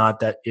whether or not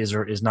that is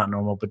or is not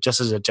normal. But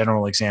just as a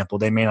general example,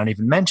 they may not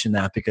even mention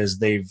that because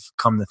they've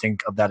come to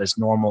think of that as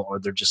normal, or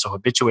they're just so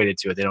habituated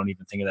to it. They don't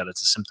even think of that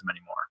as a symptom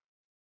anymore.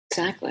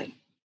 Exactly.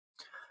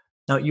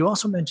 Now, you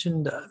also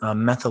mentioned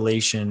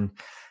methylation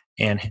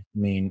and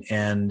histamine,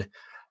 and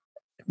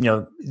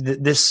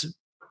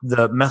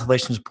the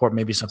methylation support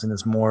may be something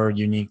that's more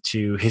unique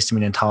to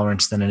histamine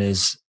intolerance than it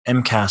is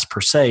MCAS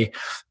per se.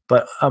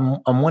 But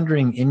I'm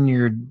wondering, in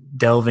your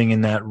delving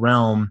in that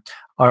realm,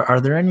 are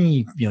there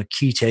any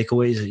key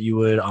takeaways that you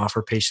would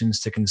offer patients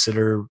to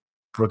consider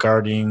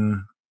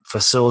regarding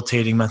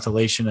facilitating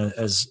methylation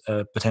as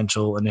a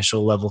potential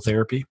initial level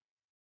therapy?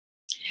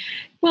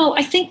 Well,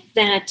 I think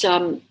that,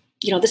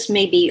 this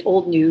may be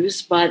old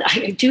news, but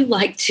I do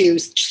like to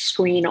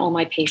screen all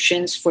my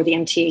patients for the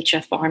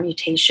MTHFR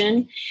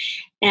mutation.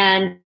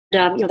 And,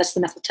 that's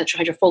the methyl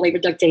tetrahydrofolate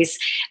reductase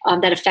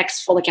that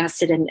affects folic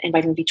acid and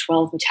vitamin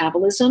B12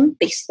 metabolism.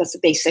 That's the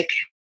basic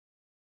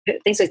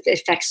things that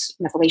affects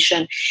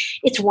methylation.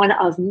 It's one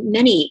of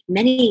many,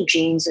 many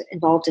genes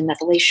involved in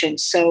methylation.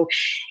 So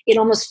it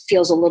almost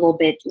feels a little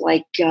bit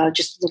like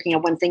just looking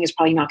at one thing is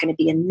probably not going to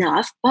be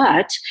enough,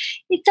 but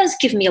it does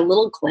give me a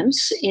little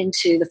glimpse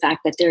into the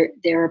fact that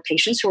there are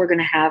patients who are going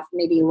to have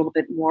maybe a little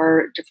bit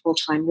more difficult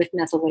time with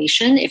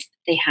methylation if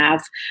they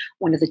have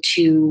one of the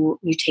two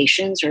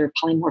mutations or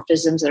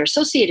polymorphisms that are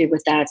associated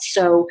with that.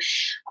 So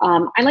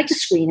I like to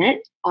screen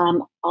it.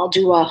 I'll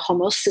do a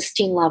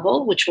homocysteine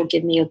level, which will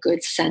give me a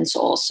good sense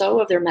also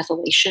of their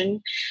methylation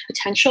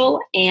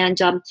potential, and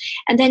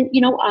then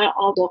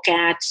I'll look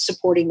at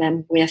supporting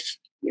them with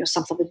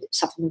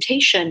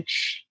supplementation.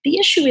 The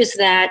issue is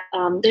that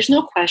there's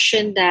no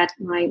question that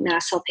my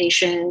mast cell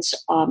patients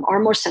are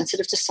more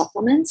sensitive to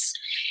supplements,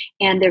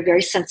 and they're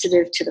very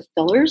sensitive to the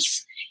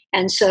fillers.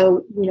 And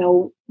so,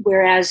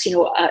 whereas,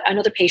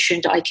 another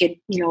patient,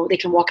 they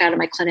can walk out of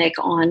my clinic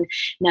on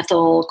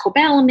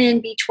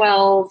methylcobalamin,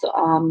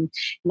 B12,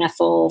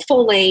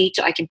 methylfolate.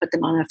 I can put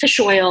them on a fish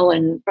oil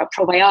and a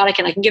probiotic,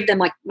 and I can give them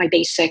like my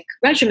basic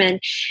regimen,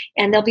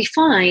 and they'll be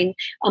fine.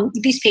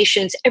 These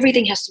patients,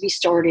 everything has to be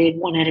started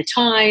one at a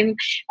time.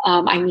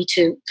 I need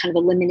to kind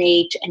of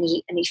eliminate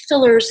any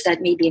fillers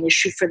that may be an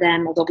issue for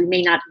them, although we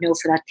may not know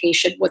for that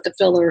patient what the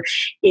filler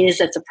is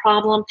that's a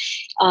problem.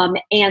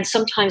 And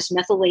sometimes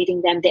methylating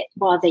them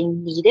while they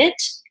need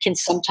it can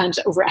sometimes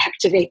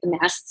overactivate the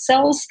mast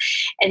cells.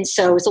 And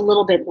so it's a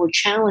little bit more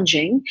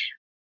challenging.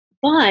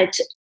 But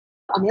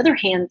on the other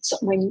hand,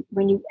 when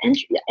you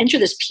enter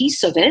this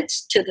piece of it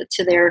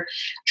to their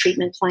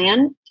treatment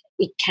plan,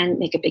 it can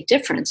make a big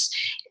difference.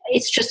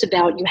 It's just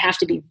about, you have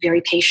to be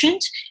very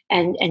patient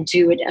and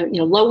do it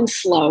low and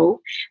slow,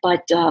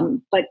 but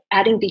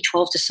adding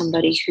B12 to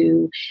somebody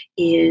who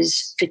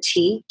is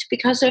fatigued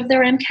because of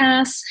their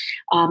MCAS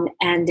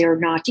and they're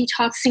not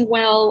detoxing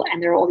well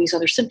and there are all these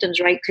other symptoms,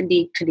 right, can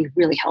be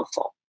really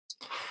helpful.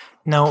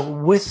 Now,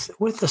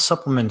 with the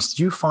supplements,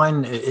 do you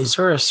find, is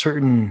there a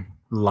certain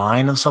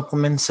line of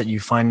supplements that you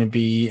find to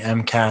be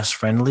MCAS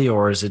friendly,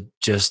 or is it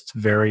just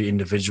very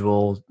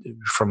individual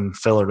from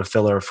filler to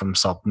filler, from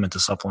supplement to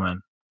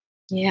supplement?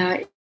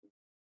 Yeah,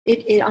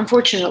 it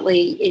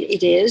unfortunately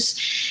it is.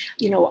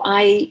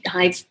 I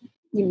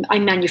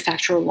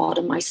manufacture a lot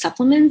of my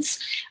supplements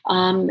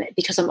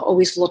because I'm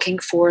always looking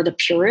for the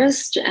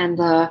purest and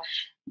the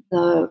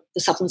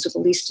supplements with the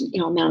least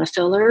amount of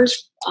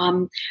fillers.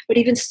 But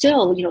even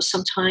still,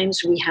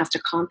 sometimes we have to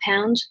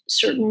compound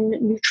certain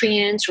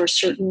nutrients or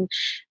certain,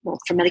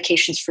 for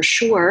medications for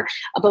sure.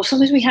 But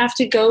sometimes we have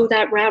to go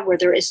that route where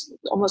there is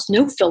almost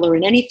no filler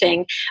in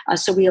anything.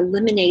 So we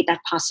eliminate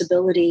that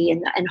possibility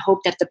and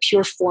hope that the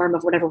pure form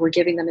of whatever we're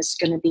giving them is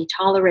going to be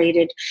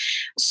tolerated.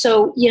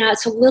 So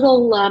it's a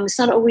little, it's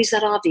not always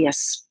that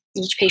obvious.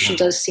 Each patient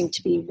does seem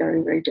to be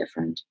very, very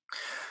different.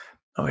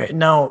 Okay,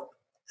 now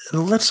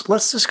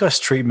let's discuss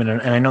treatment,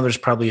 and I know there's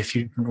probably a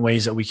few different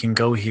ways that we can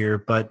go here,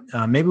 but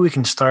maybe we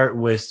can start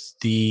with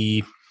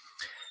the,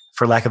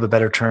 for lack of a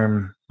better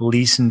term,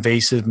 least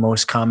invasive,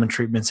 most common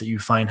treatments that you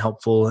find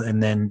helpful,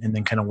 and then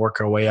kind of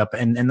work our way up.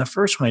 And the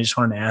first one I just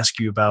wanted to ask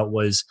you about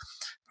was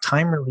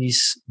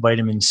time-release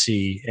vitamin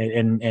C,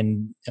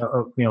 and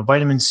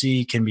vitamin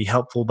C can be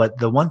helpful, but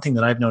the one thing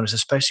that I've noticed,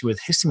 especially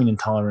with histamine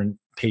intolerant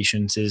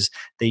patients, is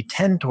they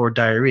tend toward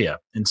diarrhea,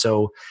 and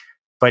so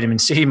vitamin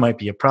C might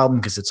be a problem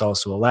because it's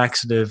also a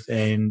laxative,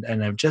 and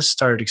I've just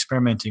started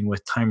experimenting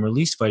with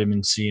time-release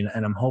vitamin C,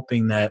 and I'm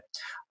hoping that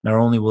not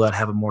only will that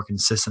have a more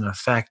consistent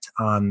effect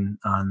on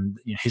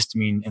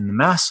histamine in the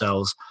mast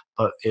cells,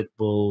 but it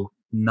will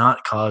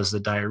not cause the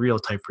diarrheal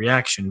type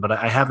reaction. But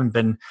I haven't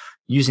been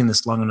using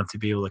this long enough to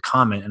be able to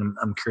comment, and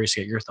I'm curious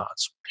to get your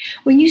thoughts.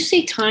 When you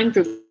say time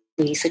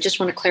release, I just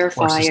want to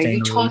clarify, are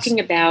you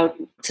talking about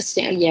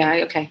sustain? Yeah,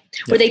 okay.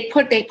 Yeah.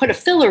 Where they put a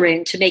filler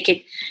in to make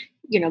it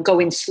go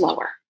in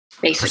slower,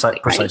 basically,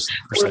 precisely.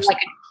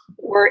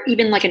 Or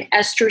even like an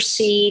ester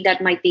C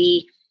that might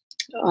be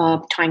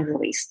time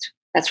released.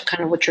 That's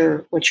kind of what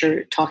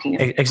you're talking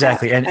about.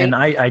 Exactly. And right? and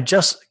I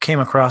just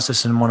came across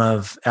this in one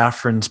of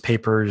Afrin's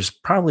papers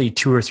probably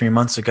 2 or 3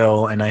 months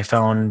ago, and I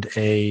found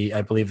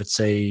I believe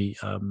it's a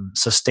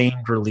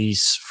sustained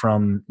release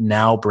from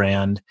Now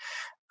brand.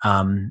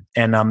 And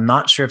I'm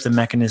not sure if the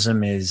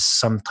mechanism is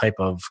some type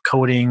of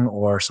coating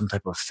or some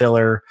type of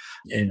filler.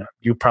 And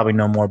you probably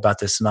know more about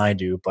this than I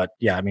do, but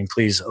yeah, I mean,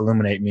 please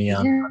illuminate me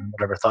on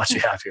whatever thoughts you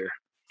have here.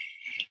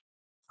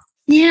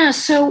 Yeah,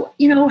 so,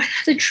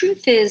 the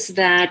truth is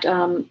that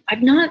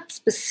I've not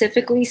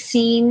specifically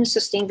seen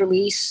sustained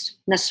release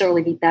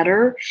necessarily be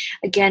better.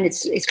 Again,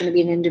 it's going to be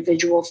an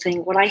individual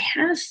thing. What I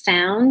have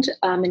found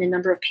in a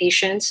number of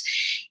patients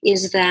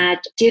is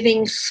that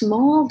giving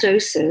small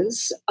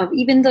doses of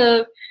even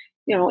the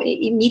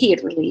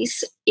immediate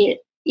release, it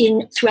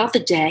throughout the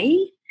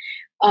day.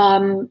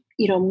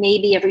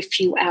 Maybe every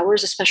few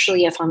hours,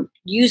 especially if I'm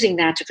using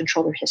that to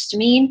control their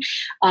histamine,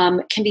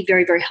 can be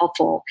very, very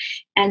helpful.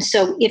 And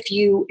so if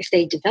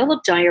they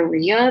develop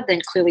diarrhea,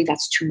 then clearly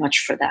that's too much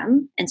for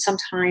them. And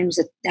sometimes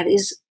that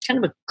is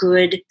kind of a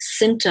good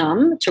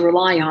symptom to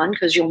rely on,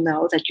 because you'll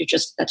know that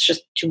that's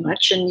just too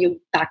much and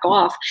you back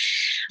off.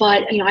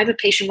 But, I have a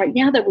patient right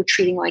now that we're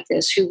treating like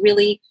this who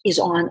really is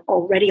on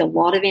already a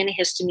lot of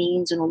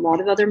antihistamines and a lot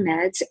of other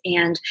meds.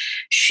 And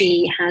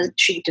she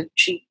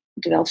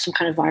developed some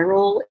kind of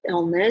viral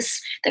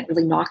illness that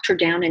really knocked her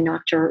down and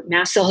knocked her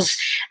mast cells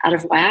out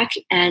of whack.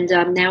 And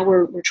now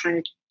we're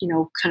trying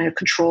to, kind of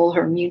control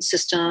her immune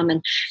system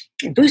and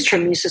boost her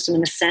immune system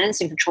in a sense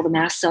and control the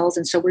mast cells.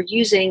 And so we're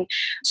using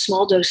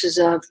small doses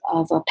of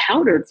a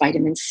powdered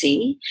vitamin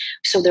C.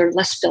 So they're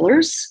less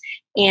fillers.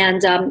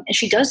 And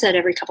she does that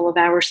every couple of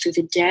hours through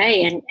the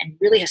day and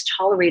really has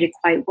tolerated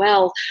quite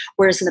well.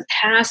 Whereas in the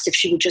past, if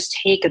she would just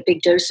take a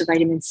big dose of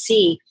vitamin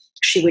C,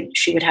 she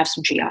would have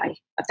some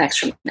GI effects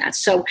from that.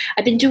 So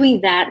I've been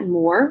doing that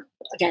more,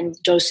 again,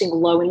 dosing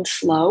low and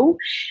slow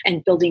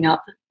and building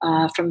up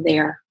from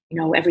there,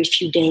 every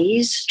few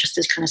days, just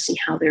to kind of see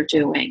how they're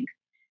doing.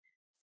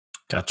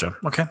 Gotcha.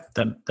 Okay.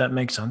 That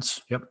makes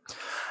sense. Yep.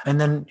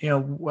 And then,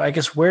 I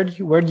guess where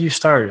do you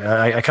start?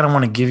 I kind of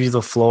want to give you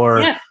the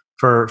floor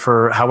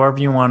for however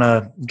you want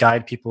to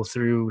guide people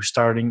through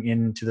starting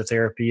into the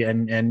therapy.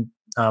 And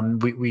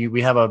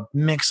we have a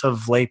mix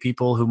of lay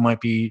people who might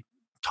be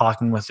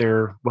talking with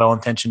their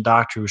well-intentioned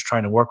doctor who's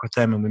trying to work with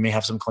them. And we may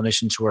have some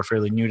clinicians who are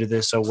fairly new to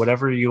this. So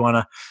whatever you want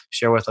to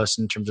share with us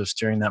in terms of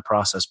steering that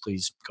process,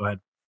 please go ahead.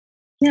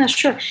 Yeah,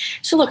 sure.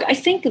 So look, I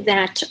think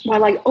that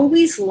while I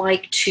always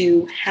like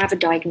to have a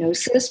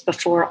diagnosis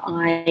before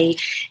I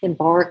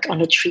embark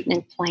on a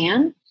treatment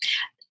plan,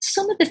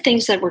 some of the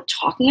things that we're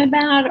talking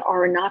about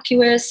are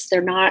innocuous.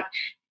 They're not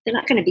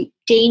going to be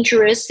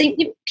dangerous.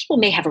 People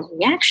may have a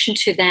reaction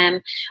to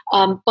them,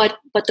 but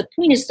the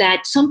point is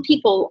that some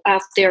people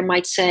out there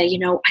might say, I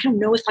don't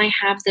know if I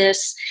have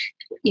this.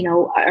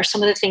 Are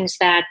some of the things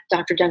that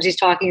Dr. Dempsey's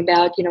talking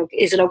about,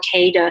 is it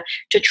okay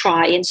to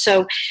try? And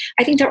so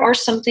I think there are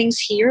some things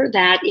here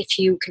that if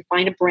you can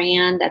find a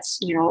brand that's,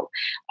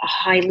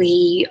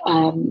 highly,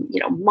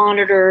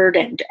 monitored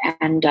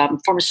and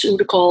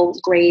pharmaceutical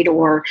grade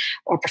or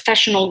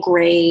professional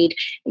grade,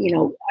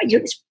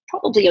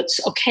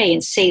 it's okay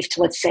and safe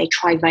to, let's say,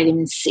 try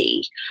vitamin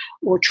C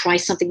or try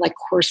something like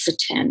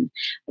quercetin.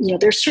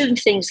 There's certain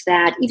things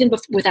that even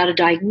without a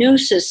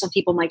diagnosis, some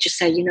people might just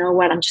say, you know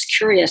what, I'm just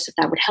curious if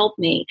that would help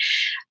me.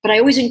 But I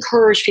always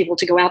encourage people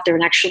to go out there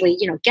and actually,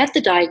 get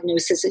the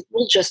diagnosis. It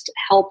will just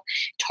help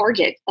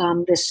target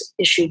this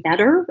issue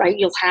better, right?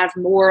 You'll have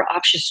more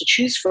options to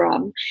choose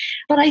from.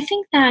 But I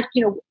think that,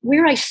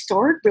 where I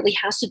start really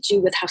has to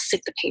do with how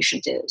sick the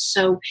patient is.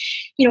 So,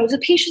 if the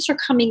patients are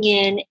coming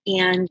in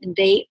and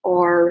they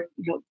are,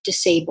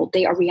 disabled,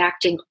 they are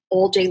reacting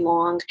all day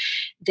long.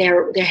 They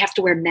have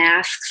to wear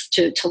masks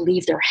to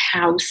leave their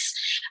house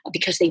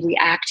because they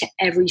react to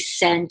every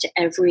scent,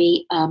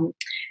 every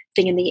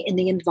thing in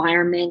the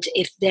environment.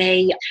 If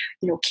they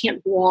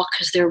can't walk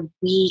because they're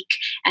weak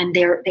and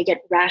they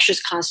get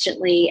rashes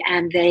constantly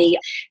and they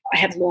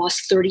have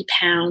lost 30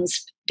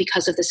 pounds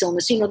because of this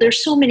illness.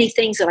 There's so many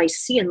things that I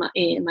see in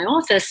my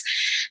office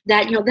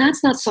that,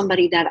 that's not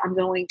somebody that I'm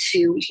going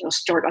to,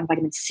 start on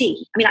vitamin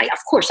C. I mean, of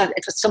course, at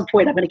some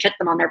point I'm going to get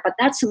them on there, but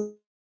that's somebody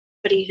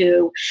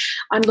who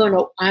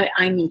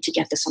I need to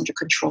get this under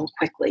control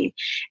quickly.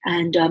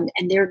 And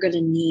they're going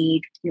to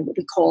need, what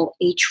we call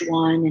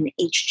H1 and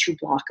H2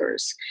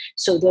 blockers.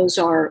 So those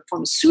are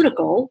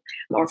pharmaceutical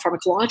or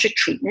pharmacologic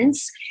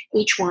treatments.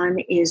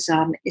 H1 is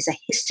a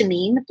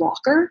histamine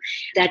blocker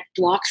that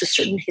blocks a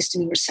certain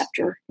histamine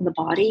receptor in the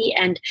body,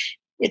 and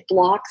it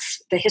blocks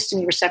the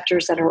histamine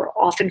receptors that are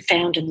often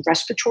found in the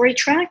respiratory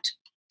tract.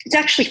 It's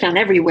actually found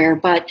everywhere,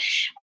 but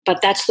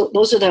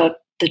those are the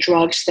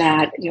drugs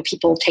that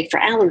people take for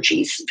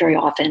allergies very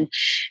often.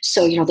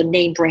 So the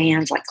name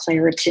brands like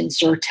Claritin,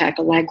 Zyrtec,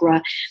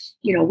 Allegra,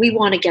 we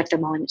want to get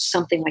them on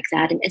something like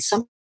that. And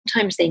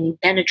sometimes they need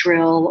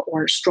Benadryl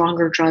or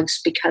stronger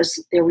drugs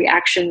because their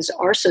reactions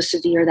are so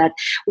severe that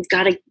we've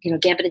got to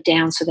dampen it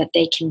down so that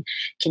they can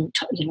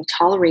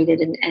tolerate it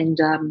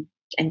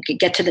and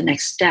get to the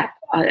next step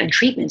in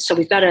treatment. So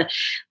we've got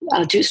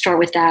to start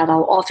with that.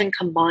 I'll often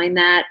combine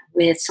that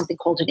with something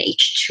called an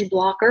H2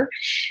 blocker.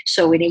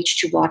 So an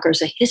H2 blocker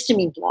is a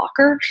histamine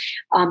blocker,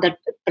 but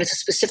it's a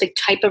specific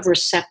type of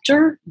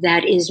receptor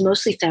that is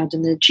mostly found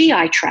in the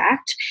GI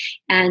tract.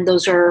 And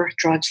those are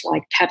drugs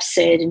like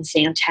Pepcid and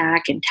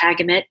Zantac and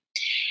Tagamet.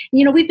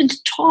 We've been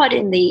taught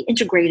in the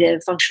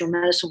integrative functional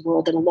medicine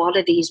world that a lot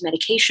of these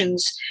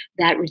medications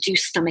that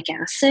reduce stomach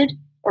acid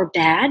are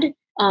bad.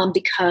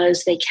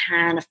 Because they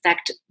can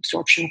affect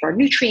absorption of our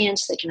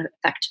nutrients, they can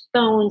affect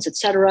bones,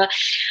 etc.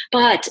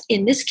 But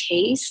in this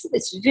case,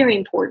 it's very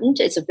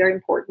important. It's a very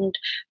important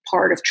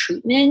part of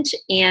treatment.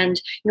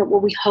 And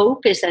what we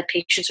hope is that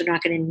patients are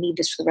not going to need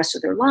this for the rest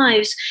of their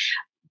lives.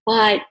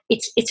 But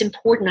it's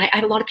important. I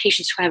have a lot of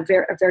patients who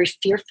are very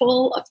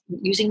fearful of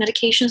using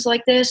medications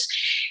like this,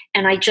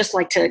 and I just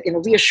like to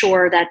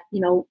reassure that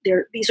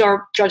these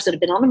are drugs that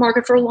have been on the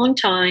market for a long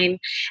time,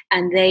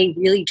 and they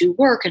really do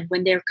work. And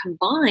when they're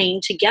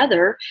combined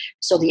together,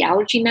 so the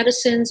allergy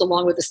medicines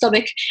along with the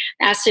stomach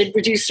acid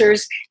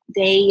reducers,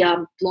 they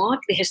block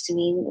the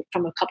histamine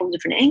from a couple of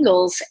different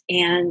angles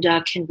and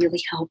can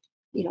really help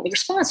the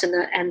response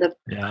and the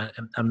Yeah,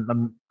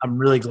 I'm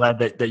really glad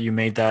that you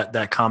made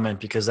that comment,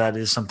 because that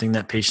is something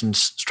that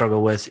patients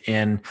struggle with.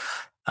 And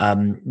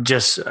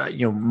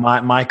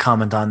my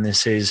comment on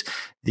this is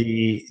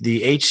the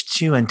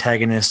H2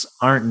 antagonists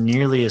aren't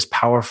nearly as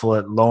powerful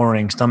at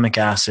lowering stomach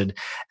acid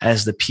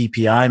as the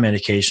PPI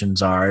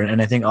medications are. And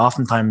I think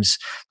oftentimes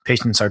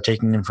patients are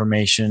taking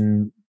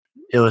information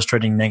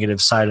illustrating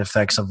negative side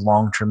effects of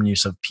long-term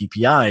use of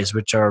PPIs,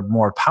 which are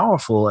more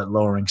powerful at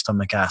lowering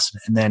stomach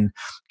acid, and then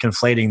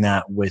conflating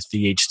that with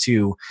the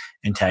H2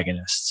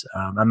 antagonists.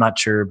 I'm not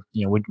sure,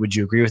 would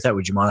you agree with that?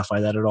 Would you modify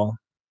that at all?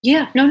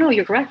 Yeah, no,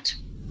 you're correct.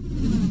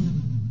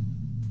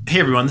 Hey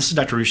everyone, this is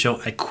Dr. Ruscio.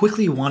 I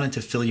quickly wanted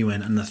to fill you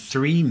in on the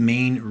 3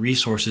 main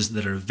resources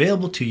that are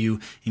available to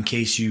you in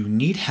case you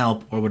need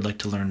help or would like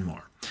to learn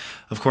more.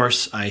 Of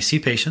course, I see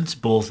patients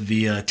both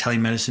via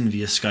telemedicine,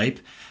 via Skype,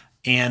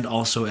 and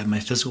also at my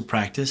physical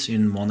practice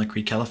in Walnut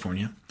Creek,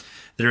 California.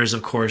 There is,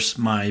 of course,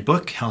 my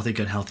book, Healthy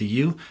Gut, Healthy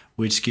You,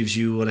 which gives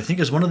you what I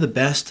think is one of the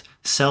best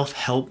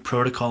self-help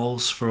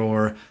protocols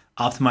for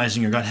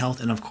optimizing your gut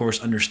health, and of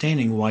course,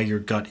 understanding why your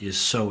gut is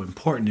so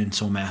important and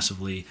so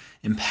massively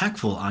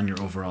impactful on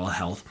your overall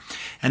health.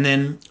 And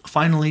then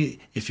finally,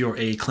 if you're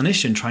a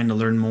clinician trying to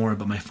learn more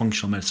about my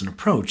functional medicine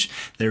approach,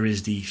 there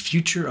is the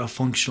Future of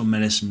Functional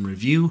Medicine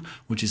Review,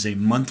 which is a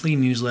monthly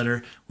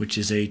newsletter, which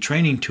is a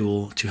training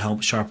tool to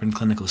help sharpen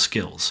clinical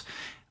skills.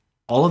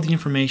 All of the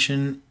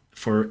information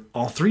for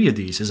all 3 of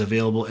these is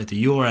available at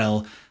the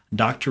URL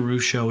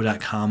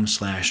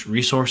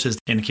drruscio.com/resources.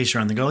 And in case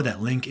you're on the go,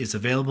 that link is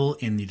available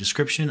in the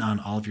description on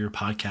all of your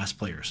podcast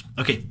players.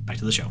 Okay, back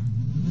to the show.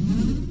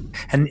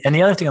 And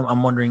the other thing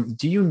I'm wondering,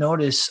 do you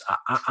notice,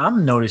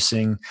 I'm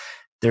noticing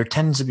there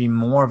tends to be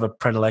more of a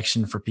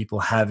predilection for people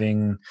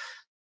having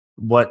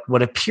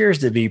what appears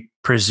to be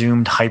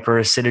presumed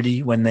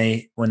hyperacidity when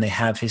they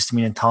have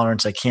histamine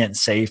intolerance. I can't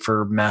say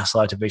for mast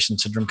cell activation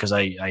syndrome because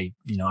I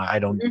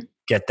don't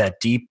get that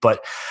deep,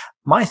 but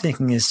my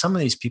thinking is some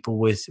of these people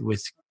with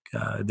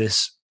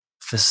this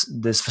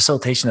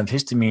facilitation of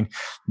histamine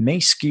may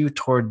skew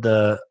toward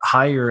the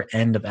higher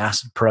end of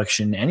acid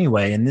production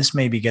anyway, and this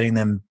may be getting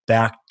them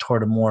back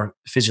toward a more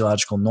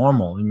physiological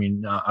normal.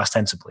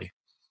 Ostensibly.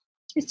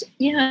 It's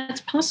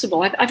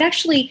possible.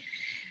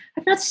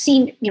 I've not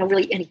seen,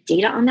 really any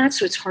data on that,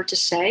 so it's hard to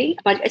say.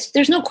 But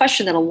there's no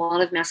question that a lot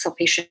of mast cell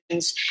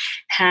patients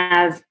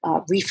have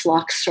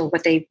reflux, or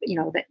what they've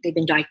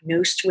been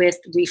diagnosed with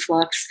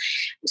reflux.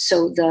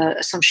 So the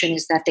assumption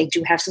is that they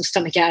do have some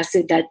stomach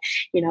acid that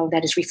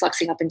is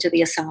refluxing up into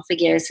the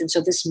esophagus, and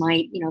so this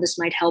might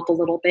help a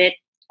little bit.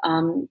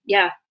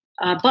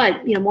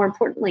 But more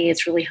importantly,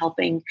 it's really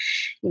helping,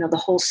 the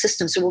whole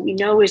system. So what we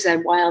know is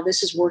that while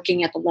this is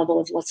working at the level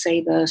of, let's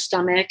say, the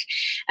stomach,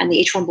 and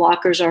the H1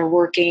 blockers are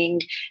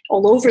working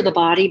all over the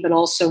body, but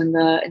also in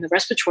the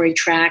respiratory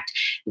tract,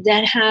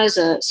 that has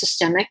a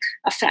systemic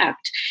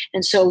effect.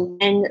 And so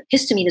when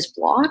histamine is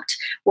blocked,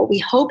 what we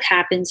hope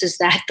happens is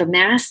that the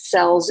mast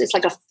cells, it's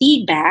like a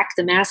feedback.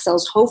 The mast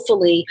cells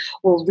hopefully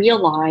will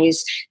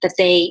realize that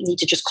they need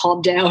to just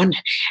calm down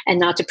and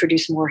not to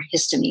produce more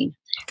histamine.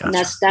 Gotcha.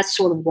 And that's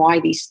sort of why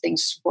these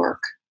things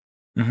work.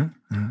 Mm-hmm.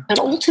 Mm-hmm. But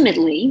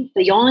ultimately,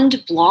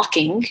 beyond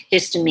blocking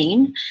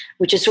histamine,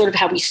 which is sort of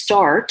how we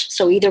start,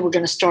 so either we're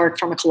going to start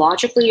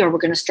pharmacologically or we're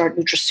going to start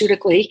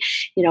nutraceutically.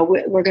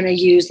 We're going to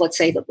use, let's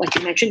say, like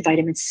you mentioned,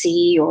 vitamin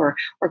C or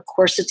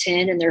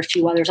quercetin, and there are a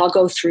few others. I'll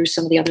go through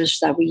some of the others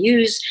that we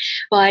use.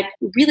 But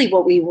really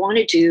what we want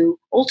to do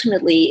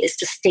ultimately is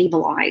to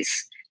stabilize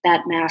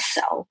that mast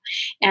cell.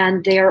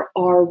 And there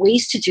are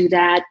ways to do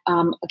that,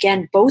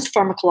 again, both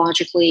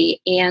pharmacologically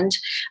and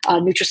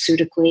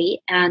nutraceutically.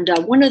 And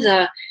one of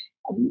the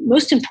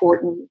most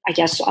important, I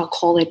guess I'll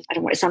call it,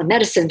 it's not a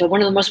medicine, but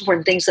one of the most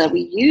important things that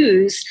we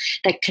use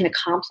that can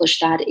accomplish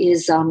that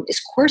is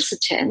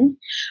quercetin,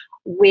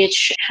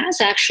 which has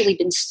actually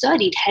been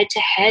studied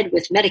head-to-head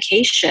with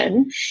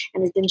medication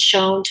and has been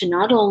shown to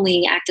not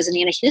only act as an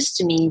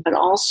antihistamine, but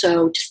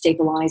also to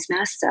stabilize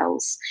mast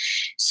cells.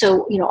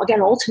 So,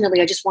 again,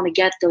 ultimately, I just want to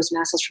get those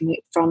mast cells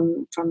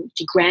from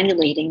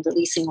degranulating,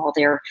 releasing all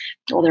their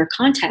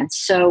contents.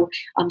 So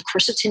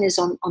quercetin is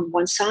on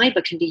one side,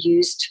 but can be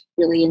used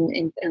really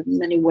in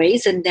many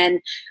ways. And then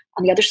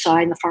on the other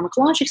side, the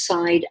pharmacologic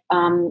side,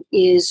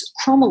 is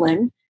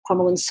cromolyn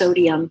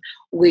sodium,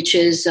 which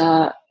is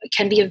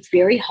can be a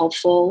very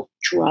helpful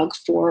drug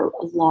for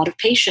a lot of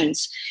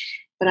patients.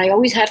 But I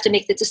always have to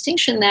make the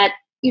distinction that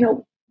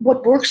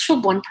what works for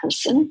one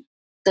person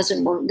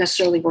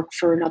necessarily work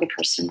for another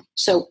person.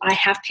 So I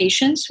have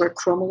patients where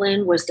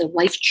cromolyn was the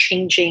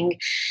life-changing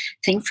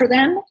thing for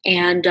them,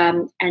 and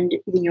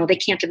they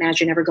can't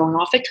imagine ever going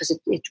off it because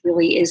it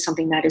really is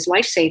something that is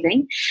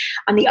life-saving.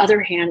 On the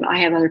other hand, I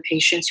have other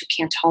patients who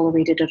can't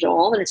tolerate it at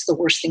all, and it's the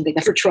worst thing they've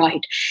ever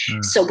tried.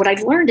 So what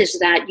I've learned is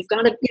that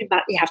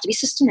you have to be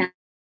systematic.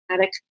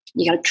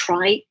 You got to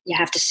try. You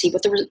have to see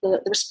what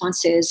the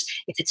response is.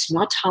 If it's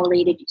not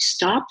tolerated, you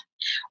stop.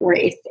 Or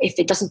if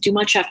it doesn't do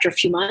much after a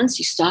few months,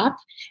 you stop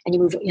and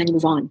you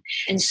move on.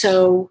 And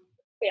so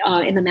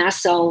in the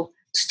mast cell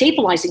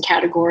stabilizing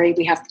category,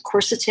 we have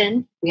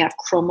quercetin, we have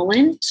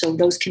cromolyn, so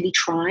those can be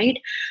tried.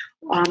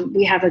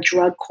 We have a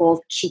drug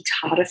called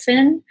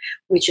ketotifen,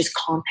 which is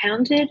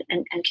compounded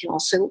and can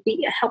also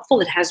be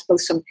helpful. It has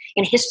both some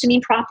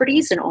antihistamine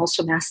properties and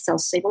also mast cell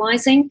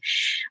stabilizing.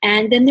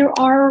 And then there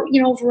are,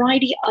 a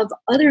variety of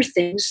other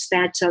things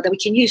that we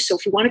can use. So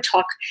if we want to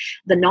talk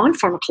the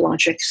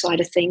non-pharmacologic side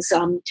of things,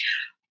 NAC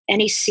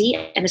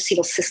and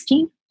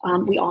acetylcysteine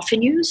we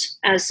often use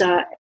as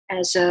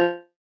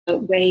a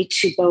way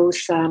to both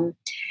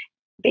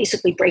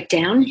basically break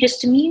down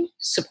histamine,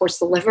 supports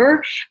the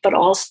liver, but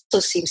also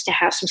seems to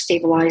have some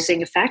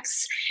stabilizing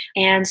effects.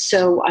 And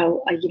so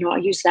I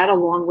use that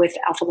along with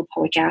alpha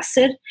lipoic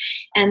acid.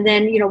 And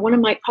then, one of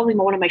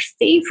my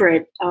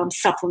favorite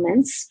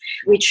supplements,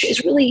 which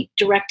is really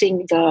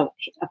directing the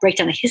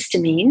breakdown of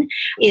histamine,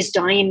 is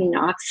diamine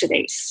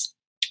oxidase,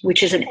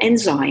 which is an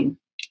enzyme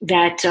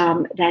that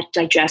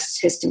digests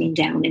histamine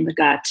down in the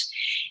gut.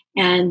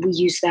 And we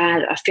use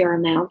that a fair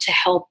amount to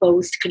help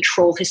both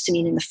control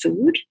histamine in the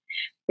food,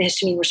 the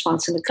histamine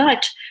response in the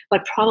gut,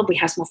 but probably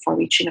has more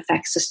far-reaching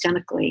effects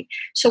systemically.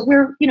 So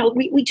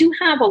we do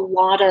have a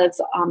lot of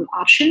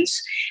options.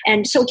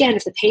 And so again,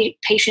 if the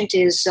patient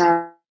is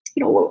a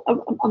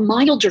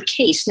milder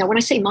case. Now, when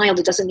I say mild,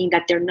 it doesn't mean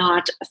that they're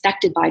not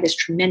affected by this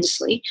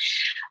tremendously,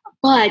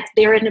 but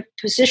they're in a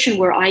position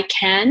where I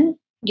can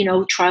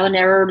trial and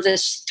error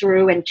this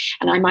through, and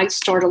I might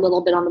start a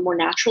little bit on the more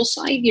natural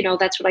side.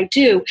 That's what I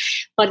do.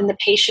 But in the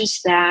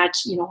patients that,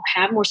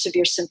 have more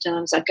severe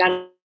symptoms, I've got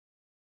to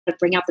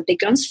bring out the big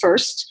guns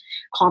first,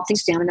 calm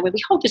things down. And then what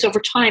we hope is over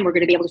time, we're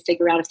going to be able to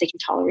figure out if they can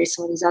tolerate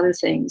some of these other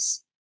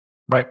things.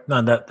 Right.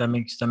 No, that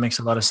makes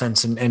a lot of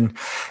sense. And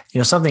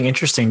something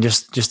interesting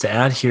just to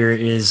add here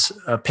is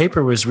a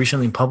paper was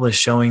recently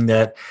published showing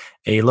that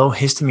a low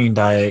histamine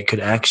diet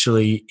could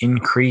actually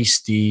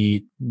increase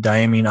the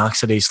diamine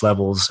oxidase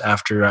levels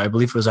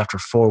after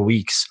 4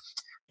 weeks.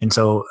 And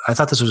so I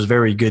thought this was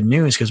very good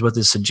news because what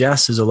this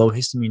suggests is a low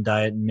histamine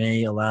diet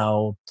may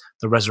allow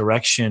the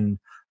resurrection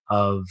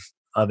of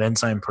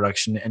enzyme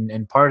production.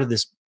 And part of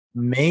this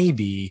may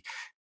be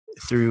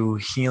through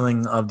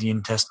healing of the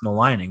intestinal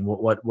lining.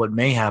 What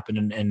may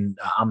happen, and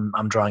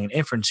I'm drawing an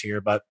inference here,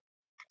 but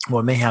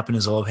what may happen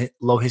is a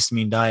low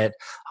histamine diet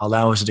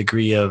allows a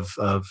degree of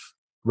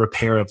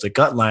repair of the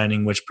gut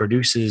lining, which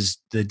produces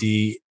the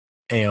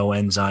DAO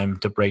enzyme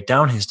to break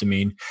down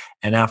histamine.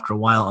 And after a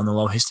while on the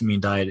low histamine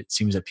diet, it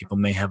seems that people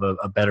may have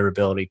a better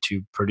ability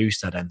to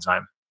produce that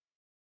enzyme.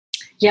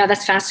 Yeah,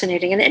 that's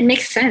fascinating. And it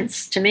makes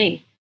sense to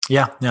me.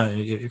 Yeah, no,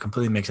 it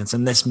completely makes sense.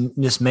 And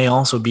this may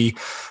also be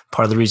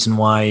part of the reason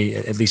why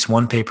at least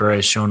one paper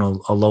has shown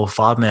a low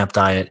FODMAP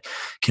diet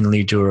can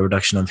lead to a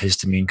reduction of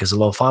histamine, because a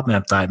low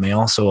FODMAP diet may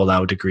also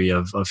allow a degree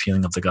of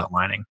healing of the gut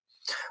lining.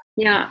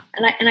 Yeah,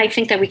 and I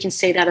think that we can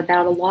say that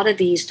about a lot of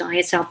these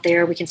diets out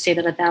there. We can say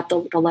that about the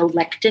low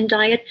lectin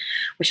diet,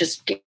 which has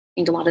gained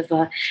a lot of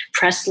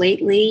press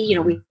lately.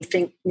 We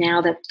think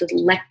now that the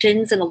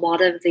lectins in a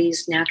lot of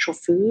these natural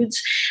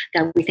foods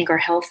that we think are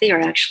healthy are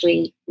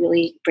actually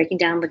really breaking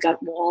down the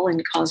gut wall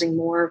and causing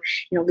more,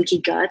 leaky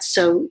guts.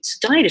 So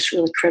diet is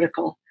really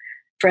critical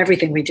for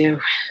everything we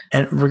do.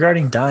 And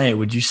regarding diet,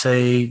 would you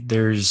say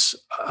there's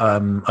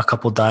a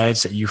couple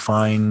diets that you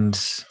find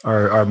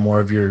are more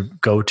of your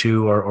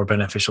go-to or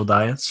beneficial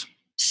diets?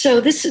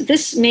 So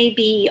this may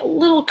be a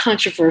little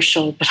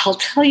controversial, but I'll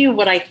tell you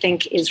what I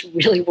think is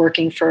really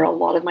working for a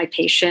lot of my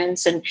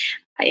patients. And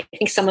I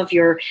think some of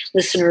your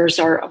listeners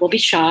will be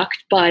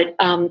shocked. But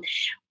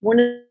one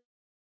of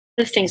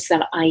the things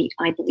that I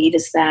believe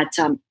is that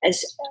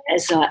as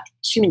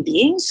human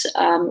beings,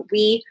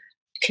 we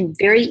can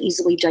very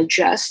easily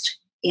digest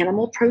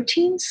animal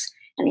proteins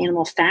and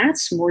animal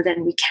fats more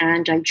than we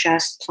can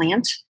digest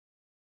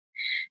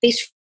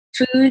plant-based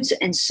foods.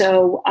 And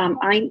so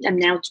I am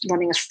now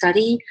running a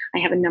study. I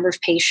have a number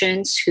of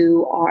patients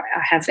who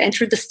have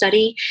entered the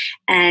study,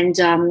 and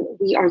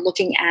we are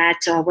looking at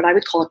what I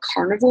would call a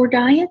carnivore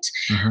diet,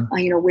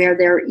 where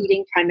they're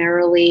eating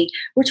primarily,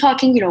 we're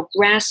talking,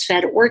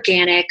 grass-fed,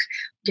 organic,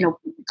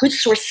 good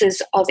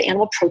sources of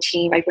animal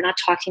protein, right? We're not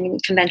talking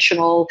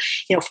conventional,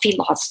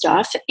 feedlot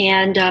stuff.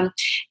 And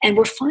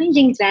we're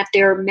finding that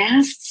their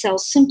mast cell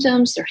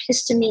symptoms, their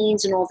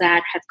histamines and all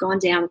that have gone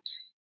down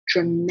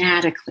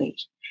dramatically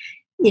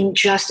in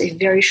just a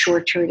very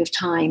short period of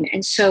time.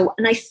 And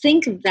I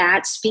think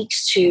that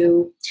speaks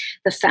to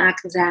the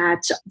fact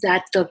that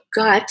the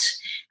gut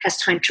has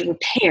time to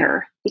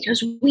repair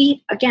because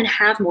we, again,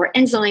 have more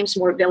enzymes,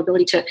 more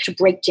availability to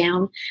break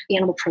down the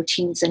animal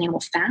proteins and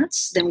animal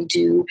fats than we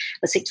do,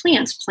 let's say,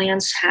 plants.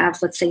 Plants have,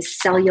 let's say,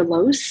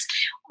 cellulose.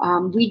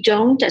 We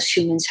don't, as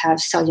humans, have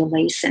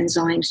cellulase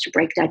enzymes to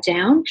break that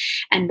down.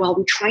 And while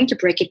we're trying to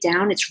break it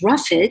down, it's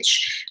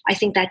roughage. I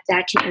think that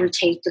can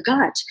irritate the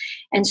gut.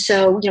 And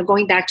so,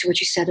 going back to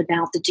what you said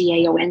about the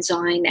DAO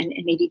enzyme and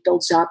maybe it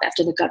builds up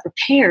after the gut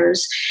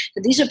repairs,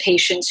 these are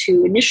patients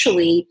who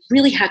initially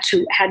really had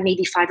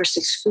maybe 5 or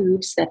 6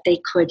 foods that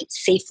they could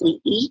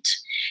safely eat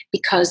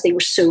because they were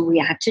so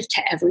reactive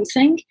to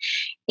everything.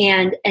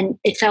 And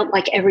it felt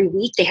like every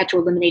week they had to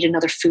eliminate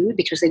another food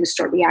because they would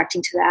start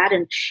reacting to that.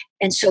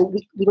 And so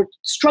we were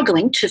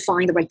struggling to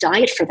find the right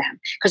diet for them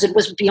because it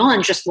was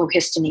beyond just low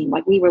histamine.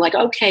 Like we were like,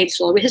 okay, it's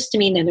low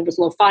histamine, then it was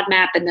low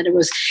FODMAP, and then it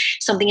was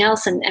something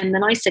else. And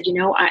then I said,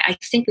 I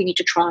think we have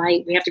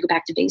to go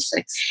back to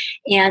basics.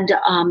 And,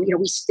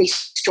 they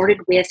started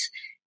with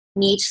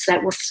meats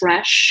that were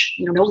fresh,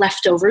 no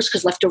leftovers,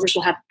 because leftovers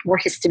will have more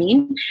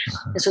histamine.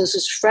 And so this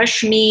is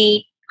fresh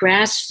meat,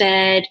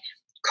 grass-fed,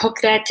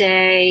 cooked that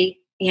day,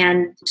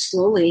 and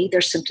slowly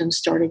their symptoms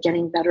started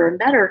getting better and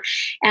better.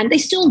 And they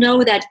still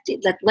know that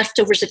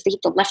leftovers, if they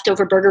eat the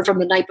leftover burger from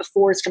the night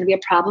before, it's going to be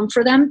a problem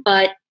for them.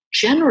 But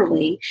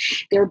generally,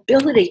 their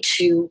ability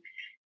to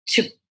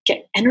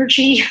get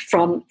energy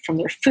from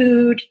their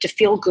food, to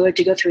feel good,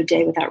 to go through a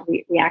day without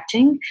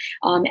reacting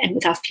and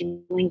without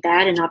feeling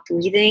bad and not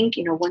breathing.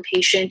 One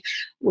patient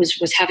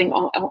was having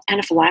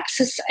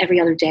anaphylaxis every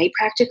other day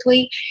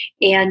practically,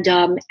 and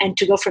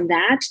to go from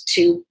that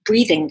to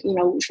breathing.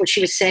 What she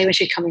would say when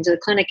she'd come into the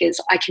clinic is,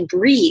 "I can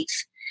breathe."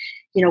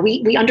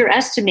 We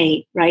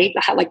underestimate, right,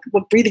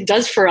 what breathing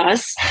does for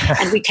us,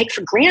 and we take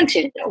for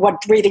granted what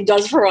breathing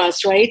does for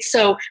us, right?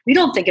 So we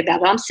don't think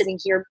about it. I'm sitting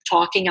here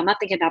talking. I'm not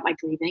thinking about my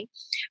breathing.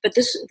 But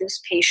this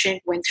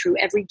patient went through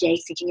every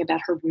day thinking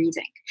about her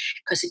breathing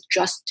because it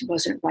just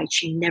wasn't right.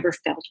 She never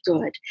felt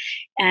good.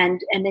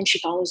 And then she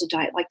follows a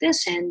diet like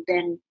this, and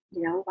then,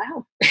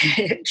 wow,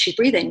 she's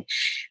breathing.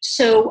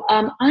 So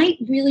I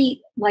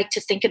really like to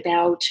think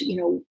about,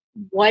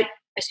 what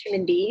as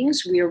human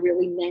beings we are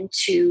really meant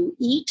to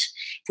eat.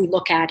 If we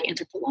look at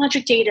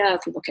anthropologic data,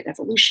 if we look at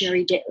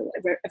evolutionary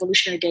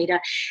data,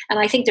 and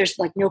I think there's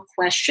no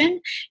question,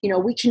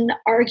 we can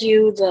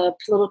argue the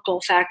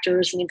political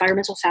factors and the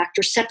environmental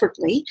factors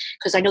separately,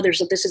 because I know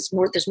there's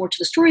more to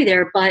the story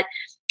there, but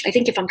I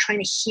think if I'm trying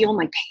to heal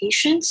my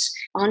patients,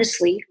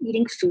 honestly,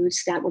 eating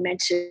foods that we're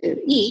meant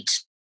to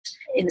eat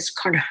in this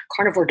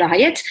carnivore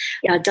diet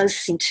does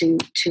seem to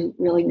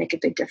really make a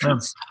big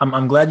difference. Yeah.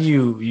 I'm glad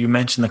you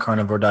mentioned the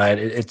carnivore diet.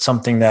 It's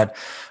something that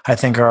I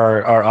think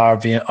our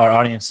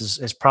audience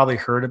has probably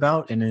heard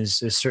about and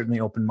is certainly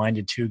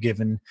open-minded to,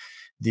 given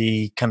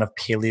the kind of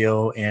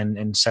paleo and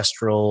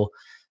ancestral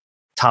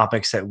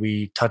topics that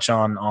we touch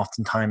on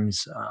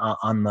oftentimes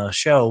on the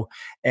show.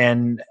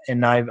 And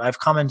I've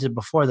commented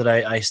before that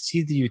I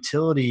see the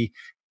utility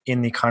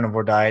in the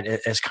carnivore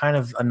diet as kind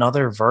of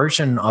another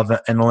version of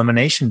an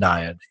elimination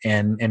diet.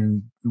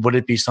 And would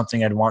it be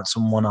something I'd want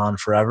someone on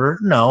forever?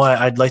 No,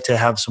 I'd like to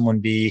have someone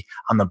be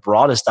on the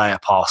broadest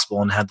diet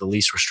possible and have the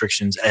least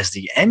restrictions as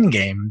the end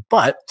game.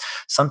 But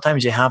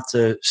sometimes you have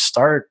to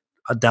start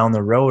down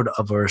the road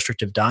of a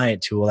restrictive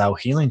diet to allow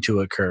healing to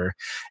occur.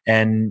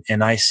 And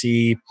I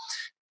see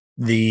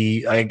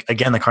the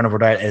carnivore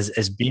diet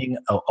as being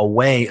a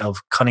way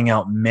of cutting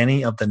out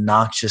many of the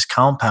noxious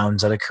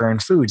compounds that occur in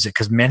foods,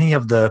 because many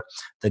of the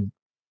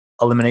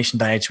elimination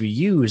diets we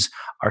use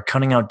are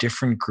cutting out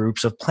different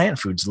groups of plant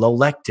foods: low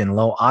lectin,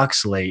 low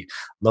oxalate,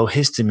 low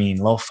histamine,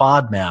 low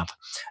FODMAP,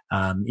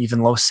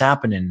 even low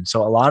saponin.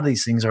 So a lot of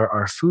these things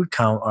are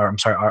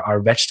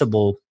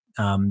vegetable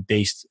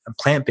based,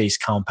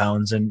 plant-based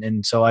compounds,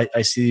 and so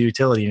I see the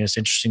utility, and it's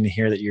interesting to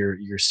hear that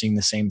you're seeing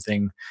the same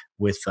thing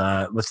with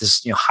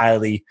this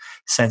highly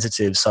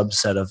sensitive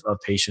subset of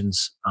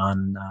patients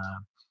on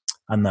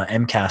the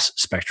MCAS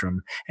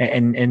spectrum.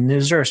 And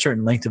is there a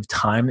certain length of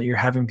time that you're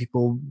having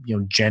people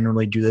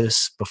generally do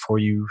this before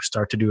you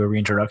start to do a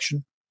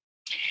reintroduction?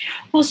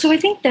 Well, so I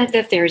think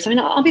that there's,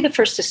 I'll be the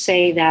first to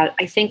say that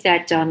I think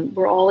that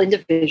we're all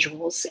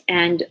individuals,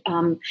 and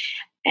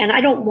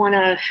I don't want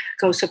to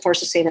go so far as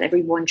to say that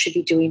everyone should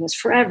be doing this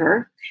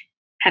forever.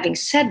 Having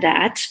said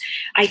that,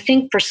 I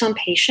think for some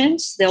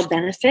patients, they'll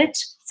benefit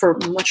for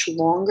much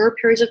longer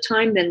periods of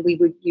time than we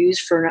would use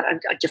for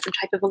a different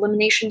type of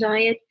elimination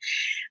diet.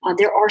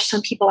 There are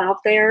some people out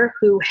there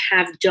who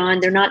have done,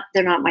 they're not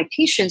my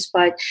patients,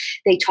 but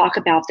they talk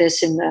about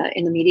this in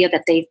the media,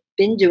 that they've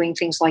been doing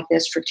things like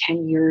this for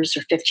 10 years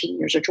or 15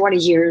 years or 20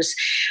 years,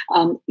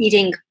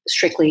 eating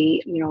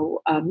strictly,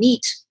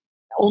 meat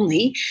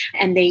only,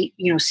 and they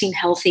seem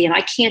healthy. And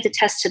I can't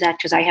attest to that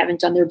because I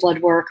haven't done their blood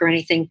work or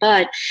anything,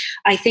 but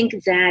I think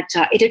that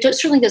it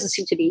certainly doesn't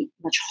seem to be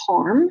much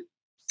harm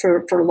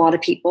for a lot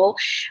of people.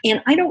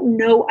 And I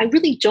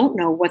really don't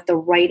know what the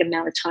right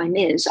amount of time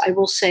is. I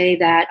will say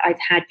that I've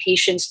had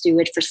patients do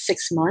it for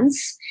 6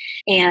 months,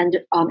 and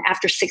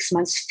after 6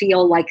 months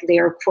feel like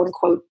they're quote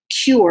unquote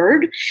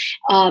cured,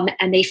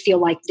 and they feel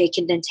like they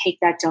can then take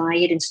that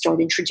diet and start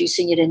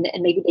introducing it, and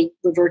maybe they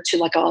revert to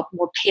like a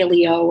more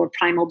paleo or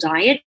primal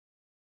diet,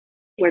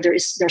 where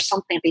there's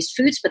some plant-based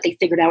foods, but they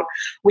figured out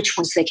which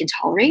ones they can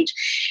tolerate.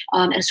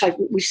 And so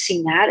we've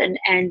seen that,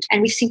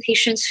 and we've seen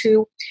patients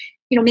who,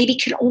 maybe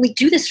can only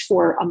do this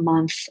for a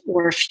month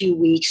or a few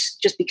weeks,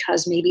 just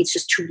because maybe it's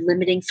just too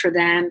limiting for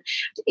them.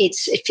 It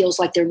feels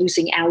like they're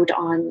losing out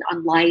on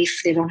life.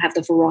 They don't have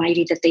the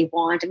variety that they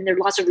want. I mean, there are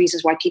lots of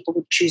reasons why people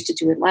would choose to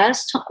do it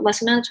less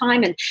amount of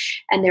time,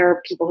 and there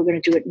are people who are going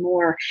to do it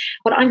more.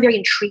 But I'm very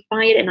intrigued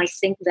by it, and I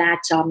think that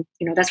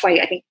that's why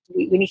I think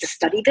we need to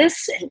study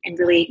this and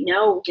really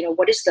know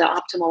what is the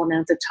optimal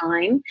amount of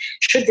time.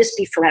 Should this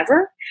be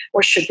forever,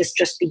 or should this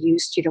just be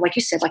used, like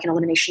you said, like an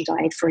elimination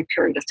diet for a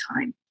period of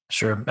time?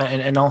 Sure.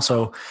 And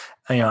also,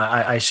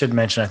 I should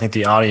mention, I think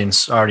the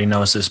audience already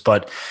knows this,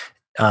 but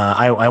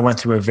I went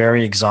through a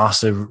very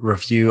exhaustive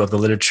review of the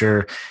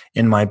literature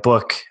in my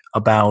book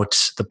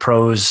about the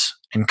pros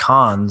and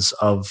cons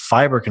of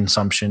fiber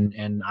consumption.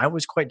 And I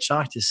was quite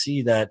shocked to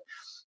see that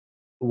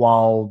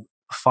while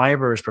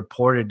fiber is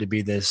purported to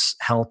be this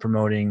health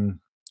promoting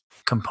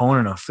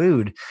component of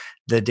food,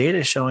 the data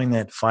is showing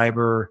that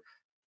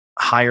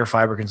higher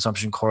fiber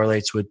consumption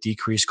correlates with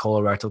decreased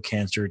colorectal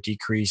cancer,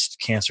 decreased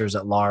cancers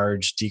at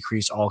large,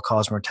 decreased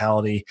all-cause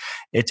mortality.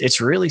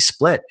 It's really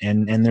split,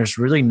 and there's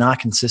really not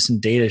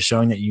consistent data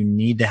showing that you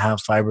need to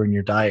have fiber in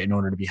your diet in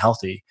order to be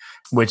healthy,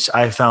 which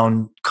I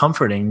found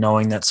comforting,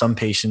 knowing that some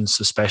patients,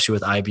 especially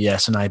with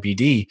IBS and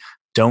IBD,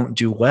 don't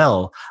do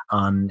well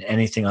on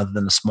anything other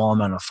than a small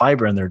amount of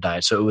fiber in their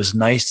diet. So it was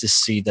nice to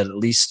see that at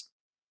least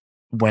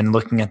when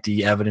looking at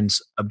the evidence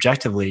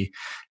objectively,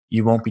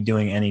 you won't be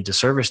doing any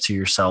disservice to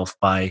yourself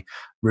by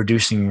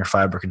reducing your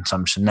fiber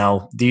consumption.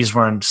 Now, these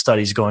weren't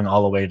studies going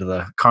all the way to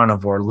the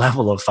carnivore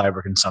level of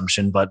fiber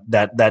consumption, but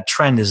that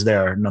trend is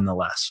there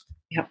nonetheless.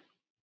 Yep.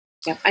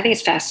 I think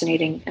it's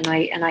fascinating, and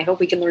I hope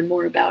we can learn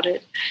more about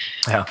it.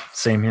 Yeah,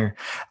 same here.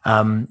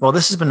 Well,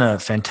 this has been a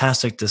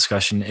fantastic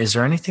discussion. Is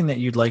there anything that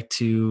you'd like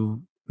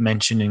to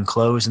mention and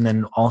close? And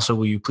then also,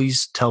 will you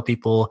please tell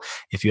people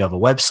if you have a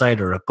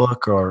website or a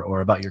book or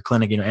about your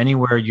clinic,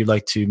 anywhere you'd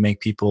like to make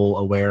people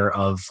aware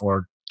of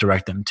or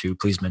direct them to,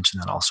 please mention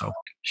that also.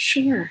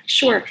 Sure.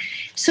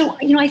 So,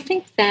 I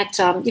think that,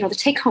 the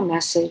take-home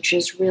message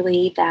is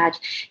really that,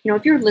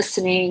 if you're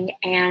listening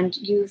and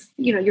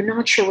you're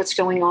not sure what's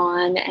going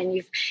on, and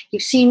you've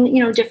seen,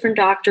 different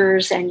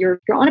doctors, and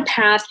you're on a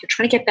path, you're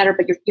trying to get better,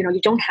 but you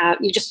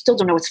just still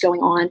don't know what's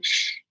going on.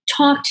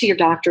 Talk to your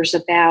doctors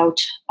about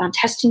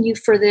testing you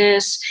for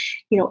this,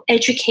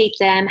 educate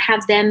them,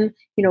 have them,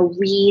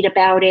 read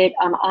about it.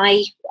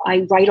 I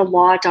write a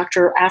lot.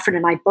 Dr. Afrin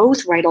and I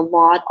both write a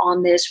lot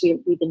on this.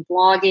 We've been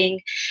blogging.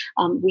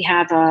 We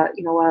have a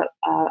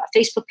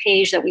Facebook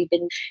page that we've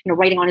been,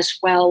 writing on as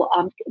well.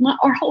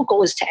 Our whole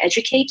goal is to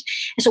educate.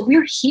 And so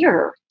we're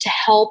here to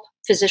help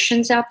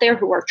physicians out there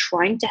who are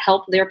trying to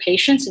help their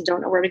patients and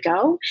don't know where to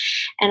go.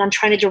 And I'm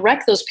trying to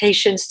direct those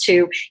patients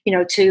to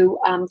get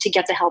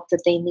the help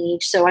that they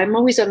need. So I'm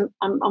always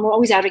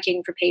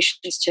advocating for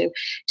patients to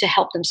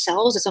help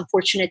themselves. It's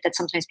unfortunate that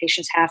sometimes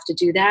patients have to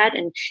do that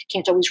and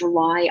can't always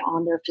rely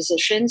on their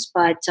physicians,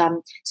 but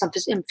some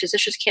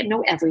physicians can't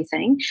know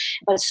everything.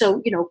 But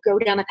so, go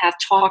down the path,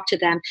 talk to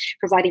them,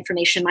 provide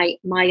information. My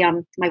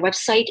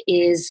website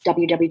is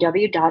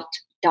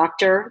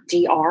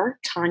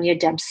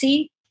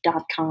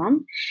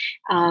www.drdrtanyadempsey.com.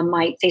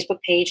 My Facebook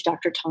page,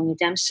 Dr. Tanya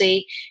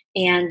Dempsey,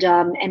 and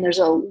there's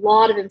a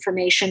lot of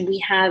information. We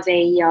have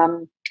a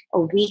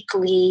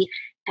weekly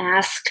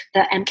Ask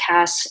the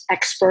MCAS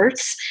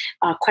experts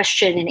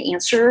question and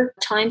answer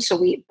time. So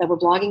that we're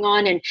blogging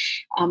on, and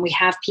we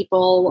have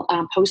people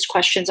post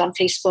questions on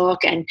Facebook,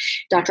 and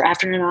Dr.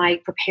 Afrin and I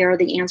prepare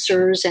the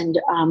answers, and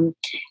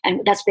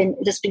that's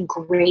been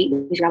great.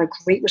 We've got a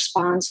great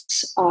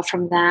response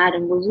from that,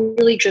 and we're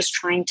really just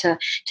trying to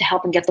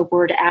help and get the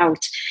word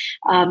out.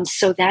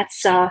 So that's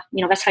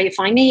that's how you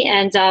find me,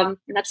 and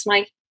that's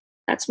my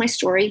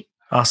story.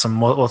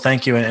 Awesome. Well,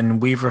 thank you.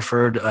 And we've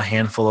referred a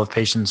handful of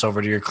patients over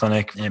to your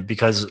clinic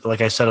because, like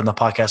I said on the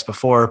podcast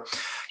before,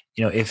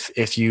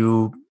 if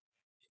you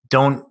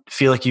don't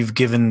feel like you've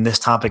given this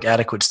topic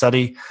adequate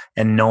study,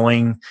 and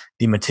knowing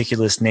the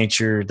meticulous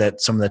nature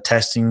that some of the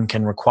testing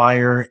can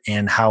require,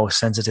 and how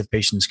sensitive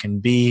patients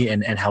can be,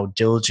 and how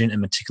diligent and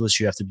meticulous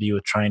you have to be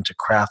with trying to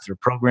craft your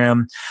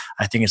program,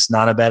 I think it's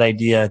not a bad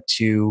idea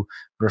to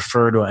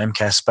refer to an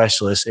MCAS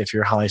specialist if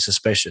you're highly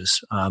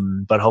suspicious.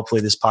 But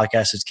hopefully this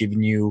podcast has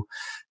given you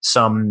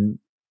some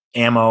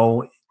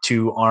ammo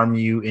to arm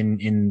you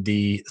in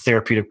the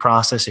therapeutic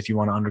process if you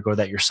want to undergo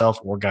that yourself,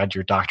 or guide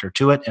your doctor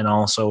to it, and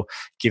also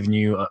giving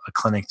you a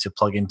clinic to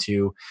plug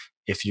into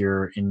if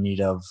you're in need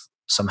of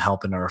some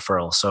help in a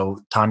referral. So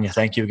Tanya,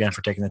 thank you again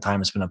for taking the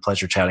time. It's been a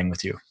pleasure chatting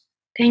with you.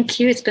 Thank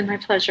you. It's been my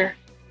pleasure.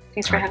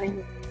 Thanks for having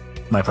me.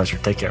 My pleasure.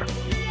 Take care.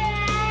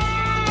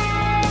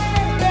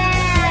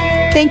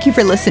 Thank you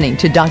for listening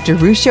to Dr.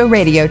 Ruscio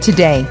Radio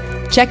today.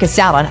 Check us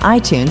out on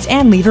iTunes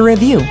and leave a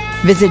review.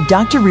 Visit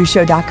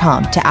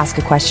drruscio.com to ask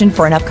a question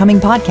for an upcoming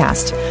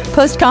podcast,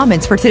 post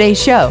comments for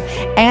today's show,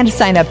 and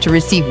sign up to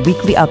receive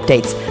weekly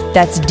updates.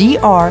 That's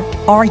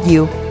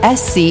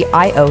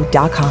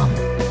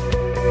drruscio.com.